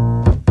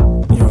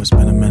 Yo, it's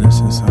been a minute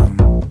since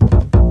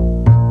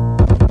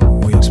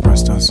we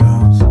expressed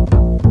ourselves.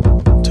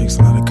 It takes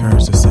a lot of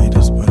courage to say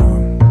this, but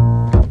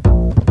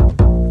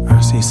I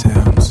see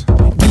sounds.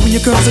 You and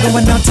your girls are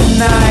going out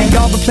tonight.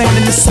 Y'all been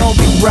planning this all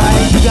be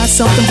right. You got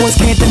something boys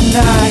can't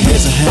deny.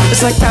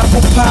 It's like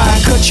apple pie.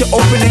 Cut you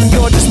open and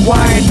you're just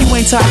wired. You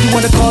ain't tired, you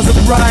wanna cause a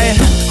riot.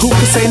 Who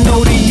can say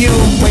no to you?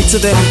 Wait till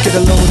they get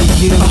a load of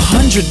you.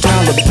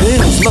 $100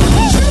 bills, look.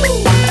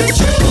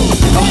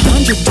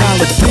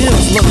 $100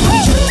 bills, look.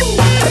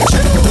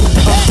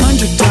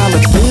 $100 bills, look.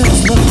 $100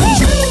 bills, look.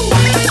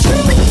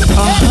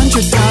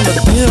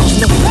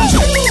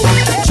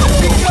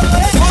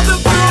 All the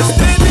girls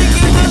standing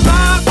in the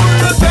line for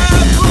the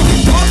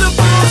bathroom. All the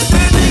girls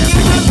standing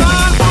in the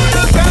line for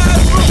the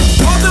bathroom.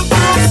 All the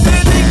girls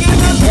standing in the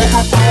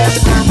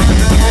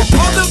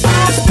All the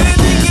girls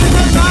standing in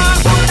the line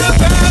for the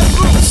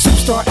bathroom.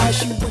 Superstar,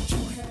 ask you what you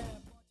have.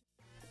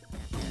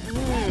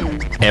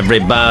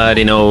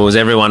 Everybody knows,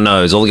 everyone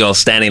knows. All the girls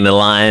standing in the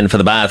line for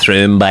the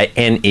bathroom by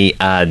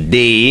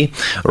NERD.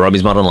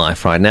 Robbie's Modern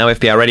Life right now.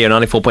 FBI Radio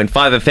 94.5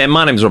 FM.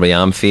 My name's Robbie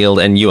Armfield,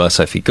 and you are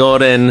Sophie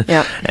Gordon.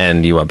 Yep.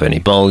 And you are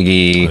Bernie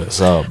Bolgi. What's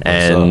up?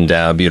 And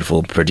our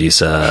beautiful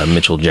producer,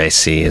 Mitchell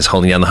JC, is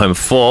holding down the home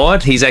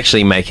fort. He's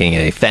actually making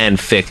a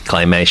fanfic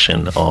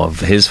claymation of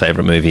his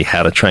favourite movie,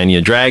 How to Train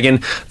Your Dragon.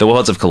 The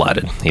worlds have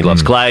collided. He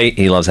loves Clay.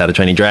 He loves How to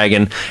Train Your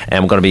Dragon.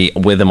 And we're going to be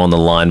with him on the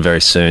line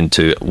very soon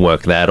to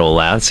work that all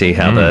out, see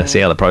how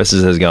the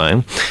process is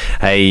going.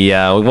 Hey,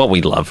 what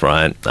we love,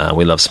 right?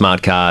 We love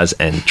smart cars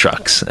and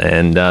trucks,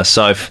 and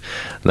Soph,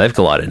 they've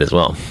collided as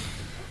well.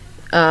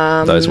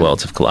 Those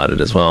worlds have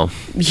collided as well.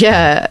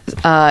 Yeah,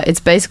 it's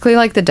basically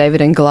like the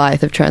David and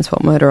Goliath of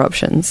transport motor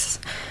options.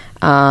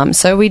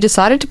 So we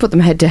decided to put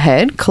them head to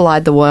head,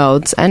 collide the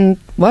worlds, and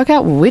work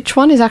out which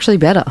one is actually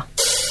better.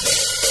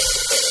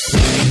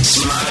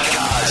 Smart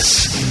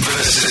cars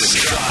versus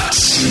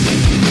trucks.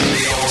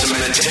 The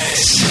ultimate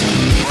test.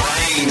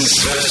 Brains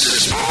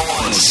versus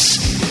brawns.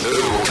 Who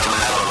will come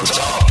out on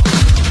top?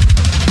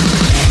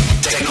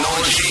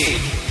 Technology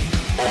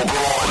or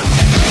brawn?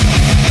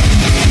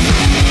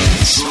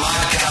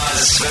 Smart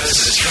cars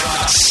versus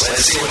trucks.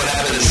 Let's see what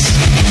happens.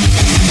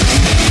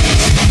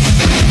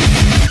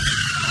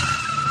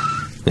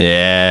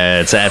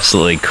 Yeah, it's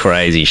absolutely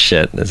crazy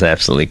shit. It's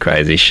absolutely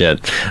crazy shit.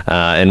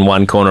 In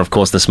one corner, of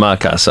course, the smart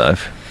car,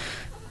 Soph.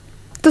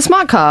 The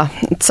smart car.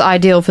 It's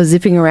ideal for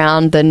zipping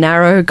around the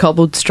narrow,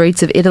 cobbled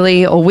streets of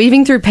Italy or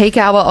weaving through peak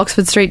hour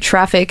Oxford Street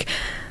traffic.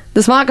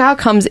 The smart car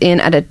comes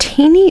in at a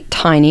teeny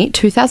tiny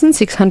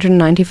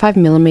 2,695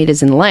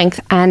 millimetres in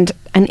length and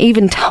an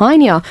even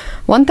tinier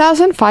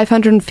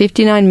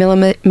 1,559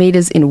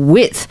 millimetres in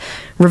width.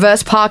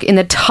 Reverse park in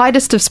the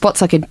tightest of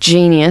spots like a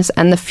genius,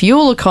 and the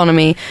fuel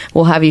economy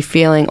will have you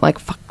feeling like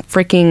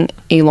freaking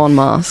Elon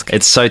Musk.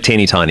 It's so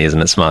teeny tiny, isn't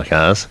it, smart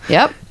cars?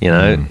 Yep. You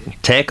know,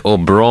 tech or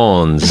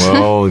bronze?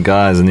 Well,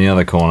 guys, in the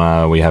other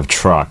corner, we have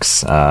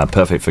trucks,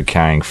 perfect for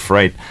carrying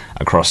freight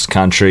across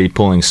country,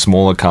 pulling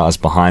smaller cars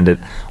behind it,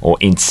 or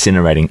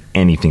incinerating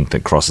anything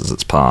that crosses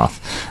its path.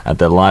 At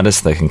their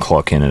lightest, they can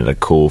clock in at a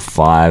cool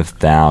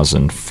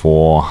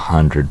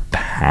 5,400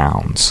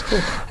 pounds.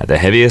 At their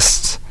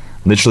heaviest,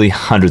 literally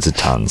hundreds of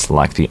tons,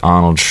 like the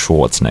Arnold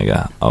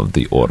Schwarzenegger of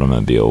the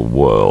automobile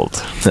world.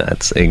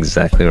 That's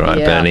exactly right,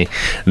 Yeah. Bernie.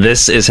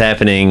 This is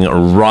happening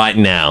right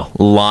now,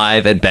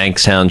 live at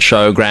Bankstown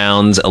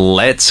Showgrounds.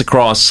 Let's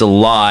cross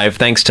live.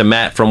 Thanks to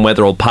Matt from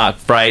Wetherill Park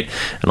Freight,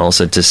 and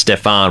also to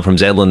Stefan from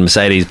Zedland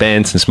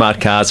Mercedes-Benz and Smart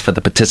Cars for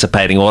the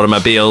participating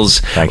automobiles.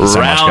 Thank you so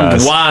much, Round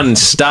guys. one,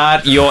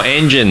 start your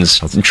engines.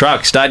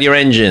 Truck, start your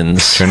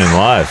engines. Tune in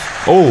live.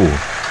 Oh,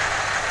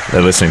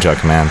 they're listening to our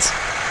commands.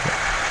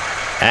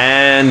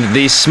 And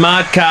the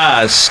smart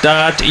cars,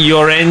 start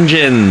your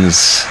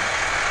engines.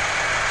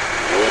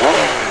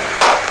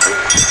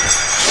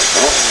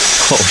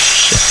 Oh,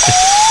 shit.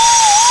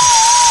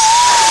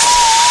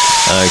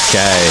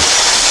 Okay.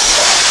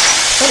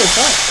 What is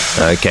that?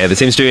 Okay, there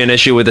seems to be an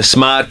issue with the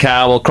smart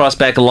car. We'll cross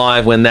back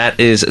live when that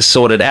is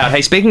sorted out.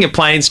 Hey, speaking of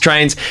planes,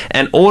 trains,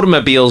 and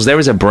automobiles, there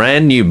is a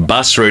brand new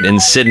bus route in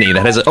Sydney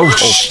that has a... Oh,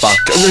 fuck.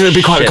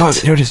 Be quiet, Shit.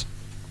 guys. Here it is.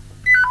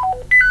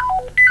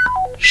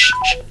 Shh.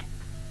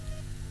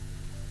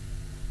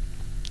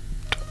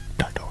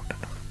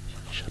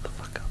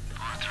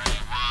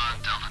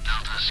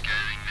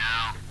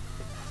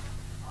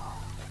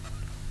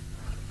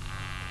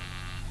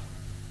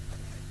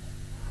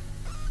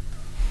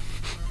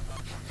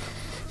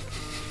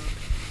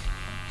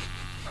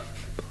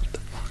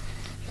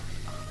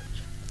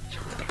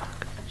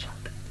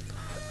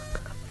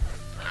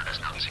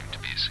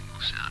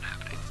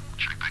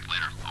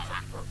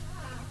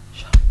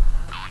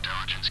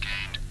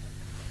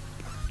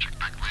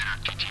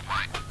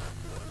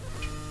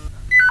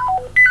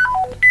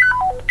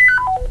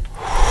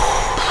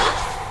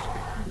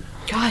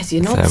 Guys,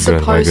 you're not Very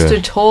good, very supposed to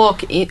good.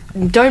 talk.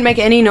 Don't make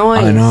any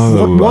noise. I know.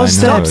 What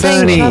was I know. that, Stop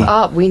saying Bernie? shut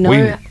up. We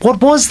know.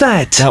 What was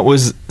that? That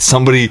was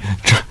somebody.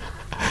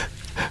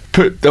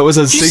 That was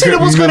a You secret said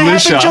it was going to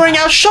militia. happen during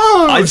our show.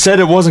 I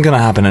said it wasn't going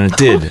to happen, and it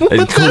did. What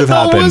It could the have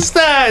hell happened. was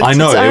that? I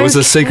know. It's It was a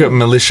okay. secret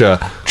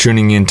militia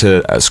tuning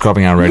into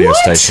scrubbing our radio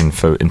station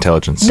for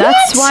intelligence.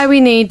 That's why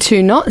we need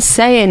to not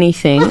say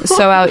anything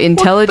so our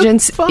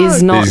intelligence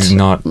is not, Is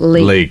not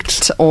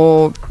leaked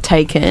or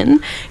taken.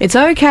 It's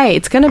okay.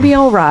 It's going to be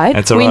all right.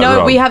 It's all we right, know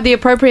Rob. we have the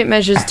appropriate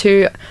measures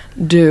to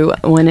do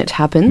when it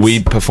happens.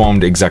 We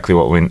performed exactly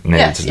what we needed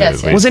Yes, to do.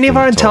 yes, We yes. Was any of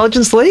our didn't talk.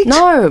 intelligence leaked?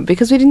 No,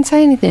 because we didn't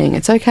say anything.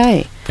 It's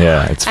okay.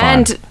 Yeah, it's fine.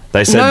 And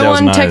they said no there was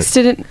one no.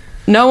 texted in.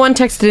 No one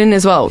texted in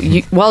as well.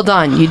 Well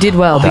done. You did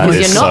well That because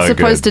is you're not so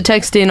supposed good. to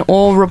text in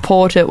or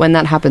report it when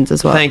that happens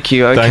as well. Thank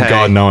you. Okay. Thank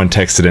God no one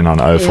texted in on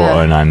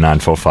 0409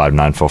 945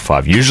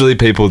 945. Usually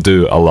people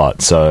do a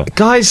lot, so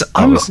Guys,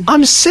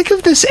 I'm sick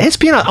of this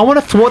espionage. I want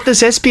to thwart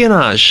this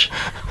espionage.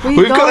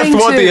 we've got to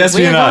thwart the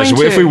espionage.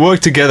 If we work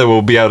together,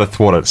 we'll be able to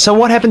thwart it. So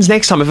what happens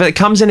next time? If it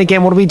comes in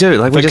again, what do we do?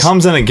 Like, If it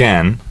comes in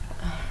again,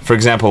 for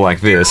example, like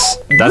this,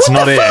 that's What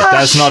not the it. fuck?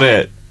 That's not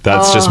it.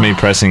 That's just me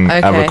pressing a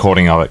okay.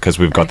 recording of it because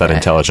we've got that Okay.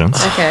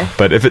 intelligence. Okay.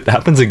 But if it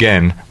happens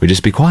again, we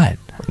just be quiet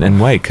and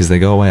wait because they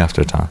go away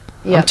after a time.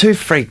 I'm Yep. too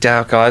freaked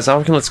out, guys. I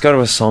reckon let's go to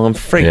a song. I'm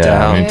freaked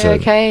Yeah, out. I mean- Yeah,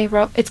 okay,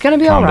 Rob. It's going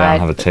to be all Calm right. down,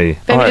 have a tea.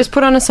 Maybe Alright. just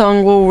put on a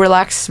song. We'll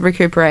relax,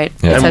 recuperate,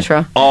 Yeah.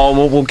 etc.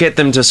 Oh, we'll get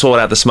them to sort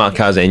out the smart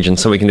cars engine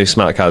so we can do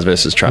smart cars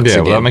versus trucks Yeah,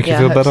 will again. that make you Yeah,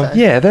 feel I hope better? so.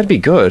 Yeah, that'd be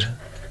good.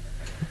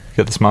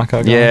 Get the smart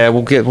car going? Yeah,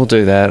 we'll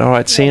do that. All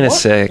right, see you in a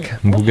sec.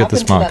 We'll get the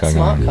smart car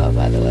going. car,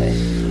 by the way?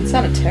 It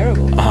sounded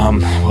terrible.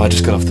 Well, I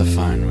just got off the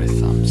phone with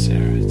Sarah.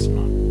 It's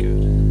not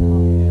good.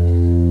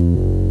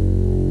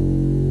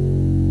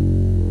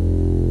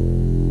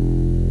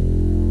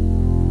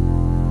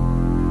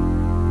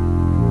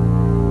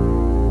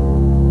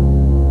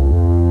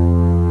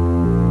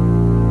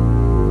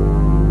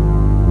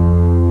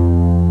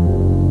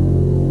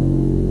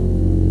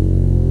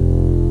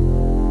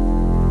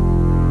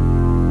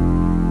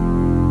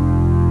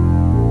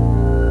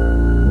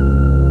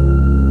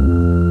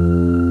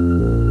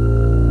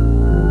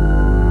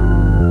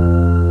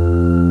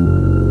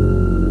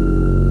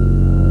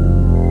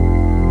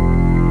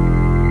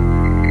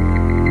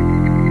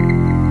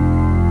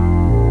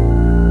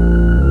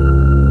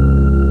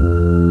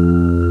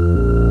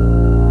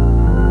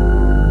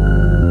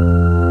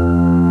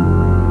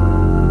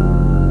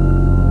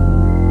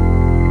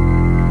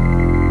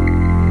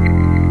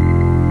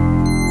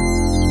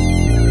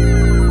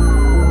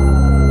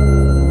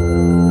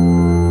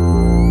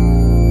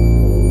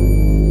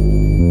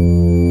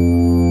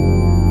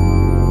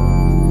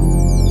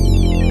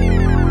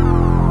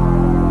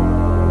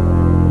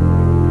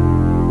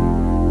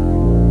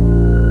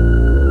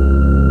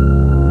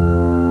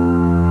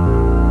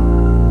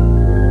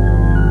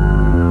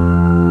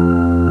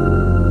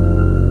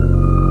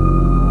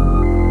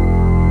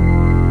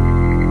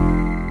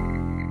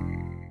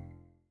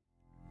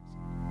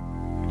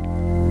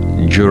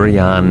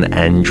 Jurian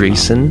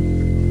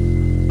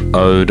Andresen,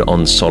 Ode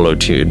on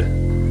Solitude.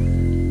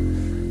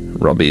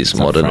 Robbie's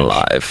Modern French?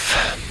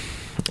 Life.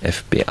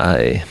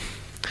 FBI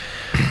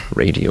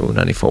Radio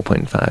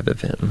 94.5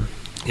 FM.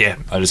 Yeah,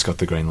 I just got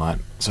the green light,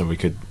 so we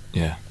could.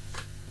 Yeah,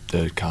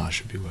 the car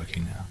should be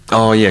working now.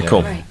 Oh, yeah,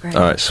 cool. Great.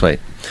 All right, sweet.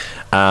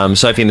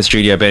 Sophie in the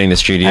studio, Benny in the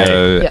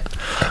studio.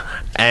 Yeah.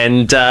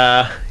 And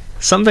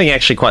something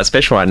actually quite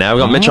special right now.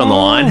 We've got Mitch on the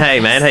line. Hey,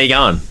 man, how you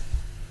going?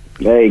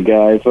 Hey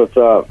guys, what's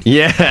up?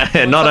 Yeah,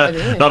 not up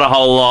with you? a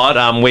whole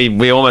lot.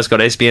 We almost got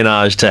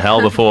espionage to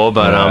hell before,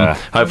 but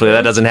hopefully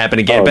that doesn't happen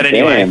again. Oh, But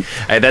anyway, damn.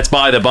 hey, that's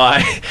by the by.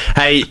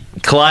 Hey,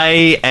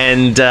 Clay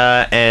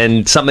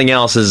and something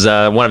else is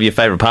one of your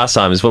favourite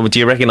pastimes. What do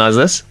you recognise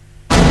this?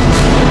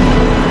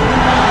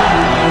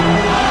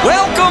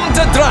 Welcome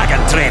to Dragon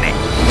Training.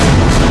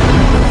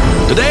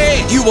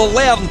 Today you will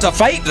learn to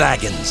fight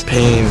dragons.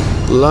 Pain.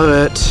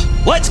 Love it.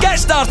 Let's get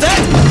started.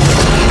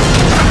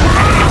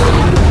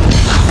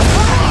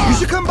 You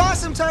should come by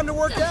sometime to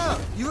work out.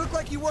 You look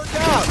like you work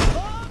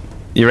out.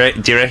 Do you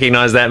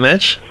recognise that,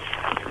 Mitch?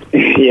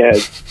 Yeah.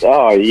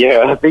 Oh,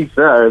 yeah, I think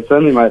so. It's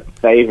only my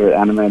favourite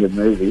animated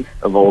movie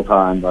of all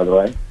time, by the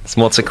way.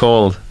 What's it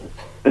called?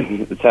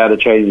 It's How to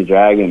Train Your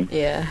Dragon.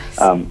 Yeah.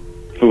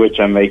 For which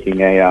I'm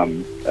making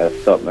a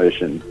stop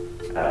motion,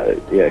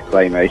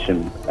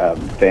 claymation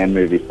fan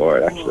movie for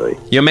it, actually.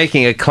 You're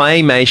making a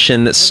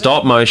claymation,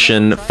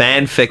 stop-motion,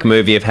 fanfic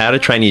movie of How to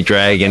Train Your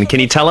Dragon. Can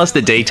you tell us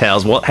the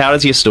details? How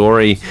does your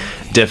story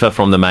differ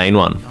from the main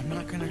one?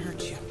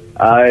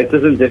 It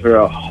doesn't differ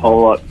a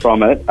whole lot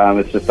from it.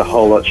 It's just a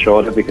whole lot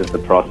shorter because the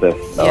process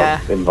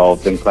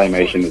involved in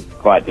claymation is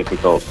quite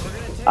difficult.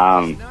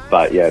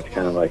 But yeah, it's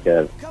kind of like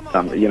I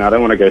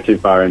don't want to go too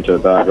far into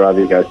it, but I'd rather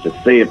you guys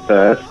just see it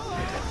first.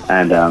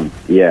 And oh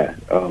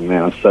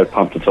man, I'm so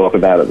pumped to talk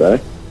about it though.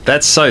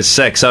 That's so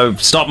sick. So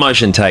stop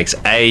motion takes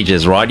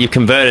ages, right? You've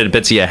converted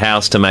bits of your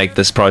house to make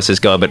this process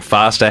go a bit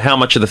faster. How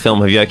much of the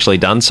film have you actually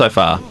done so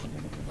far?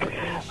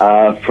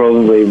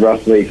 Probably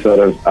roughly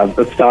I've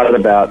started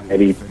about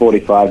maybe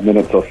 45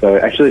 minutes or so.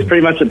 Actually, it's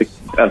pretty much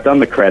I've done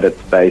the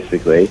credits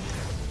basically,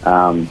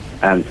 and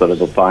sort of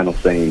the final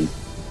scene.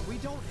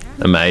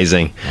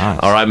 Amazing. Nice.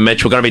 All right,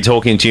 Mitch, we're going to be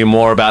talking to you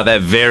more about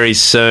that very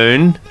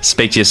soon.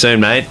 Speak to you soon,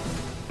 mate.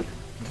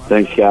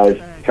 Thanks, guys.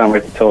 Can't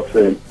wait to talk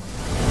soon.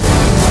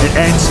 It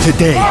ends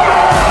today.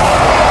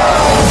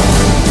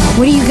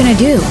 What are you gonna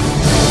do?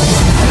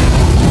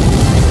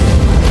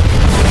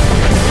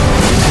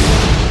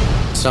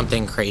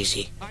 Something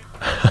crazy.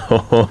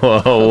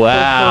 Oh,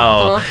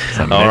 wow. Is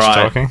that All Mitch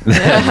right. talking?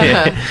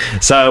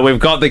 So we've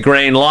got the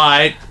green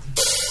light.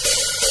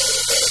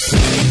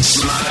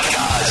 Smart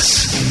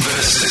cars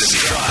versus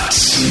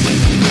trucks.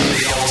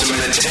 The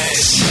ultimate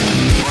test.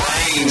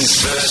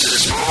 Brains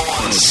versus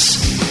brawns.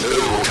 Who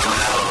will come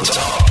out on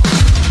top?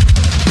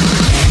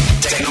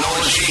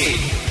 Technology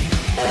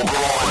or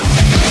brawn?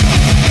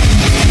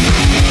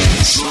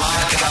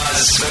 Smart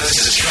cars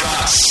versus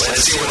trucks.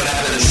 Let's see what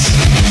happens.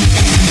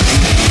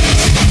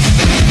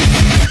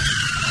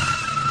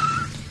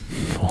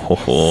 Oh,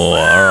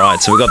 all right,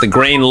 so we've got the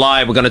green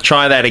light. We're going to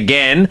try that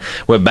again.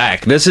 We're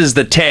back. This is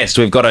the test.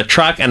 We've got a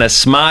truck and a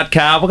smart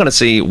car. We're going to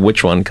see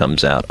which one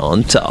comes out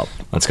on top.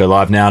 Let's go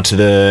live now to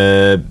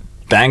the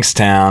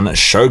Bankstown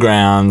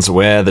Showgrounds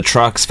where the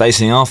truck's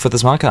facing off with the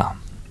smart car.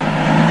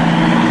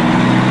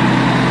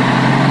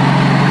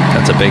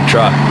 That's a big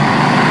truck.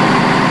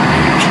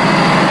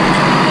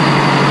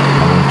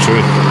 Moment of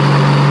truth.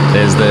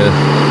 There's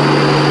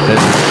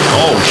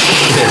oh,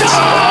 shit.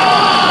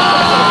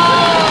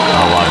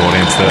 Our live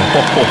audience there.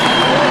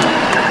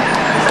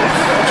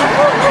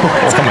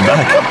 It's coming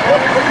back. It's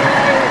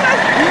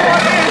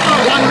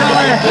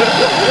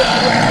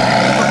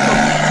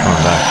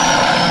coming back.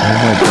 Oh,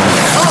 my God.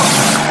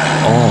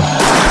 Oh.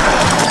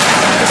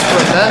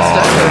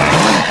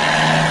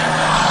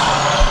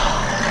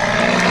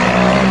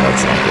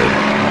 That's not good.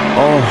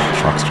 Oh.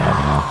 Truck's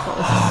driving off.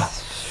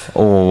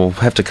 Oh, we'll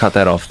have to cut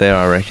that off there,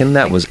 I reckon.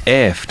 That was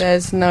effed.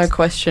 There's no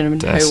question who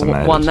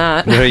Decimated. won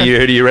that. Who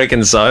do you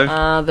reckon so?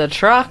 The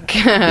truck,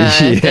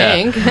 I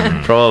think.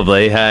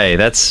 Probably. Hey,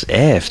 that's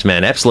effed,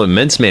 man. Absolute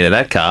mincemeat of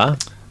that car.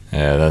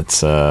 Yeah, that's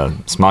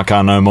smart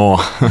car no more.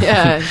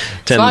 Yeah,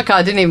 smart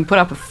car didn't even put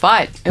up a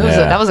fight.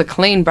 That was a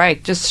clean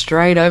break, just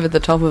straight over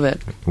the top of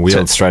it.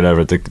 Wheeled straight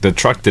over it. The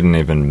truck didn't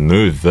even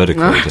move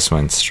vertically; No. it just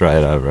went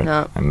straight over it.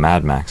 No. Like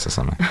Mad Max or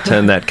something.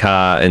 Turn that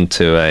car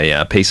into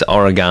a piece of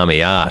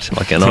origami art,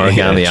 like an Yeah,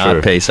 origami true.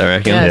 art piece, I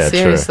reckon. Yeah, Yeah, true.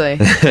 seriously,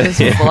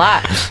 it's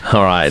flat,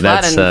 All right,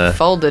 flat that's and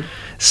folded.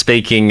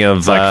 speaking of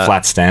It's like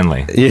Flat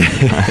Stanley.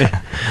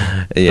 Yeah,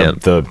 yeah.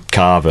 The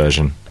car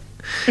version.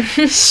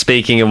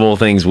 Speaking of all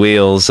things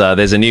wheels,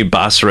 there's a new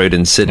bus route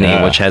in Sydney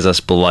Yeah. which has us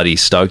bloody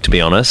stoked, to be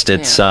honest.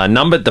 It's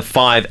numbered the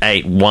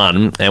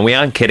 581, and we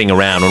aren't kidding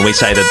around when we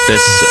say that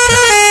this.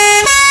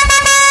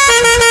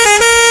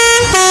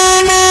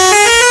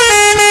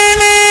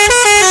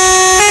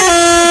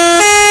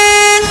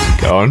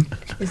 Go on.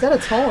 Is that a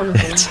tone?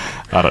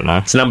 I don't know.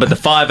 It's numbered the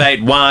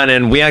 581,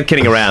 and we aren't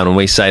kidding around when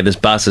we say this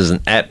bus is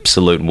an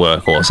absolute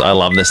workhorse. I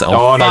love this.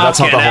 Oh, no, that's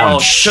not the fucking hell.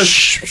 horn.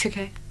 Shush. It's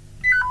okay.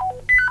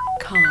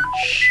 Calm.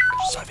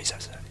 Sophie.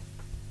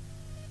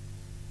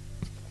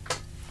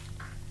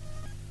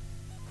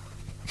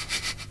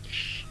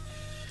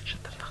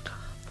 Shut the fuck up.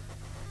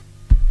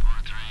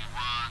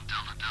 431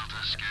 Delta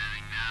Delta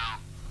scanning now.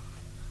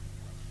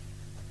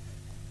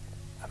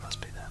 That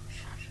must be them.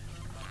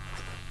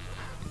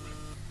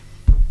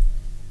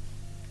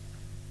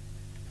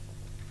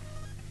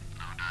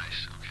 Oh,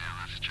 nice. Okay,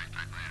 let's check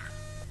back later.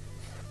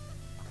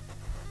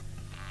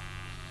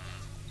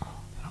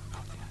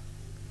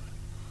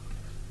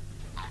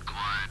 All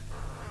quiet.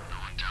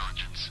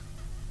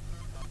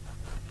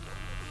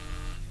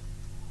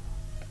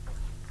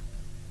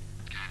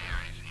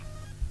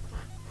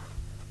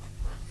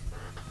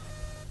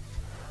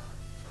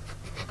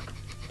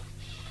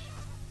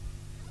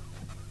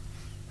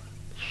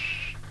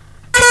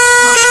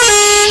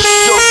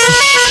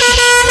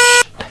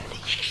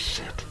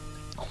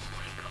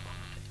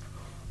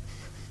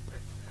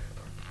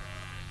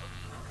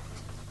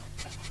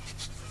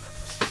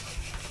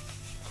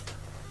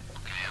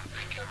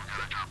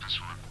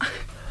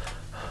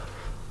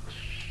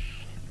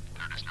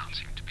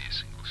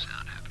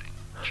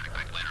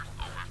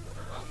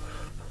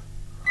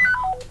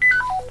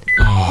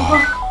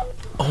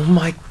 Oh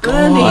my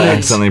Bernie. god. I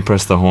accidentally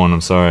pressed the horn.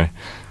 I'm sorry.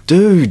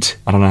 Dude.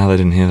 I don't know how they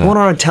didn't hear that. Want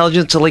our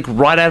intelligence to leak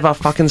right out of our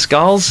fucking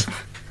skulls?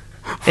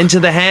 Into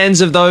the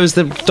hands of those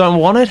that don't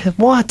want it?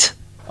 What?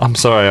 I'm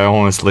sorry. I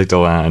almost leaked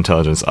all our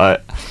intelligence. I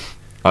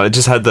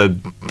just had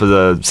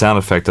the sound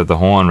effect of the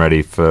horn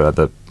ready for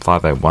the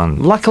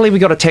 581. Luckily, we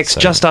got a text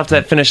just after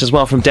that finish as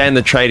well from Dan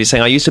the Tradie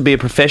saying, I used to be a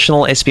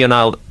professional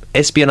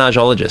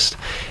espionageologist.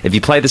 If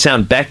you play the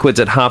sound backwards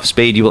at half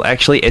speed, you will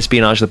actually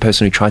espionage the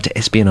person who tried to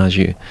espionage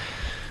you.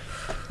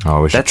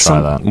 Oh, we should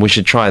try that. We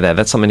should try that.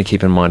 That's something to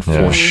keep in mind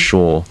for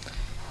sure.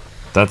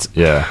 That's,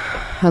 yeah.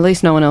 At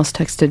least no one else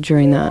texted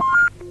during that.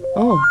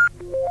 Oh.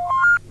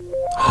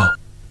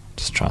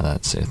 Just try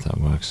that, see if that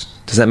works.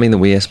 Does that mean that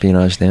we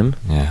espionage them?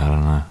 Yeah, I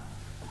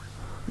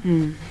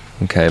don't know.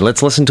 Okay,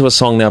 let's listen to a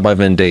song now by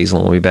Vin Diesel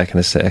and we'll be back in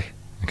a sec.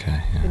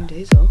 Okay, yeah. Vin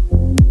Diesel?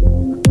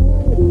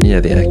 Yeah,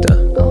 the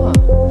actor.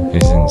 Oh.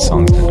 He's in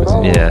songs now,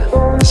 isn't he?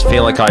 Yeah. Just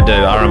Feel Like I Do,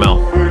 RML.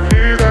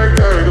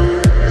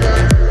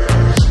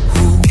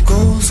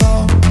 Goes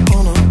out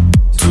on a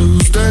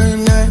Tuesday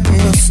night in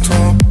the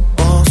store.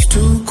 Bar's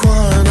too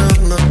quiet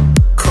and the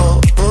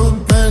copper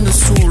band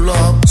is too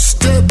loud.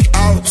 Step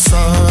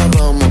outside,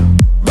 I'm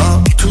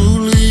about to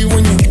leave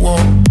when you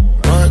walk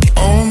right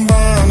on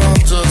by and I'll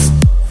just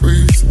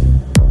freeze.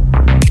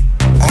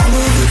 All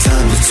of the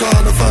time you try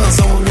to find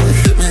someone to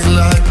hit me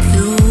like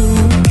you,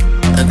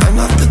 and I'm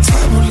not the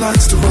type who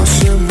likes to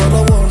rush in, but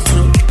I want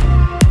to.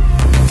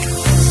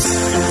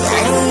 I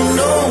don't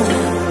know,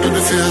 but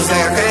it feels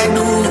like I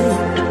do.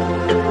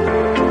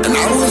 And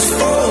I was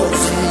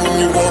frozen when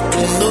you walked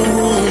in the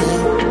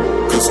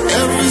room, 'cause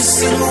every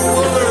single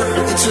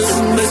word, it just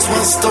makes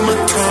my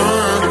stomach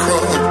turn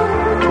cold.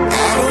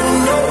 I don't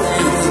know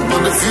you,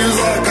 but it feels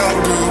like I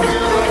do.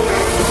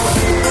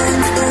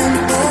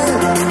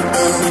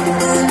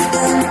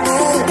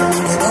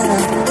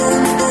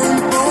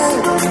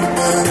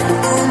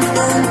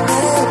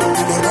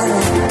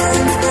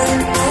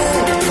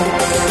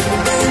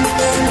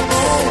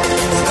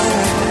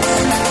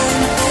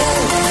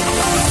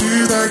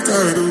 Like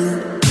I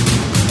do.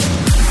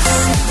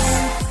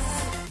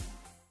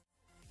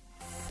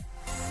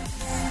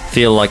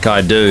 Feel Like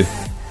I Do.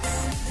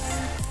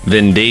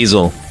 Vin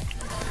Diesel,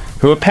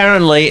 who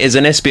apparently is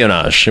an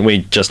espionage, we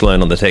just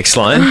learned on the text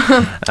line.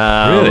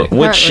 Really?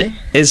 Which Apparently.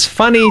 is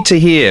funny to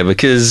hear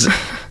because,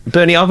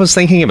 Bernie, I was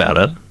thinking about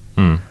it.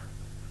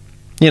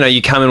 You know,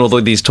 you come in with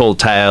all these tall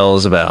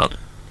tales about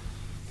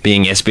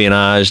being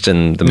espionaged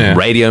and the Yeah.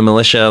 radio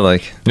militia.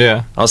 Like,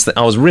 Yeah. I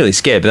was really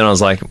scared, but then I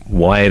was like,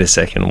 wait a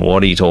second,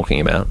 what are you talking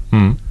about?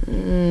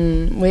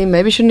 We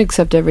maybe shouldn't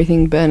accept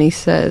everything Bernie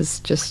says,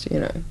 just,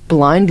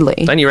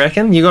 blindly. Don't you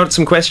reckon? You got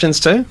some questions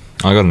too?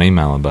 I got an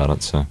email about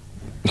it, so.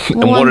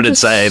 And what did it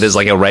say? There's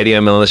like a radio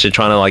militia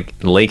trying to like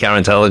leak our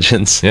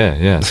intelligence.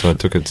 Yeah, so I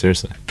took it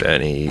seriously.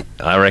 Bernie,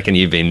 I reckon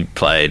you've been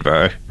played,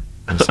 bro.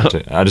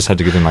 I just had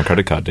to give him my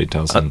credit card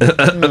details. And,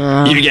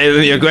 You gave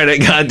them your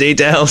credit card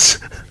details.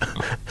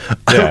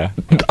 yeah.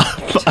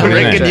 I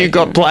reckon you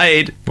got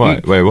played.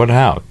 Wait, what?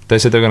 How? They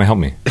said they were going to help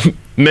me.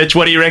 Mitch,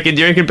 what do you reckon?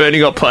 Do you reckon Bernie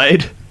got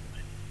played?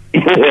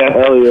 Yeah,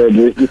 hell yeah,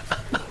 dude.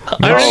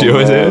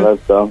 Sure, dude.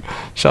 That's dumb.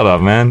 Shut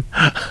up, man.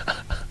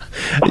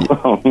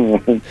 Oh,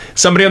 man.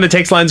 Somebody on the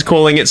text line's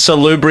calling it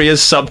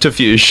salubrious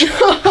subterfuge,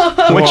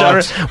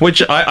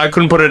 which I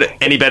couldn't put it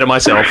any better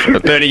myself.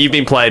 Bernie, you've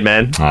been played,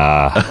 man.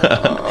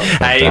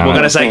 Hey, we're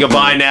going to say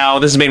goodbye now.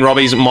 This has been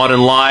Robbie's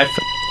Modern Life.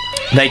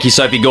 Thank you,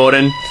 Sophie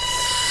Gordon.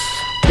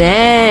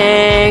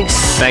 Thanks.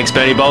 Thanks,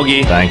 Bernie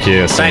Bolgi. Thank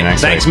you. See you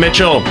next Thanks, week.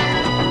 Mitchell.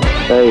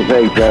 Hey,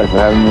 thanks guys for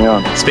having me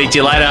on. Speak to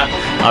you later.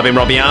 I've been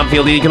Robbie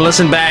Armfield. You can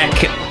listen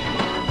back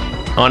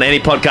on any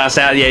podcast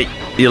out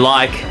you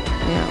like.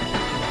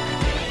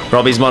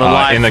 Robbie's Modern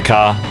Life. In the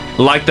car.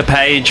 Like the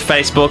page,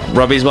 Facebook,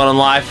 Robbie's Modern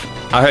Life.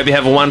 I hope you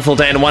have a wonderful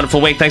day and a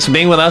wonderful week. Thanks for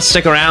being with us.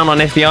 Stick around on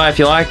FBI if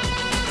you like.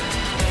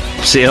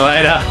 See you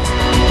later.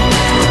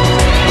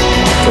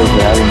 Thanks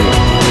for having me.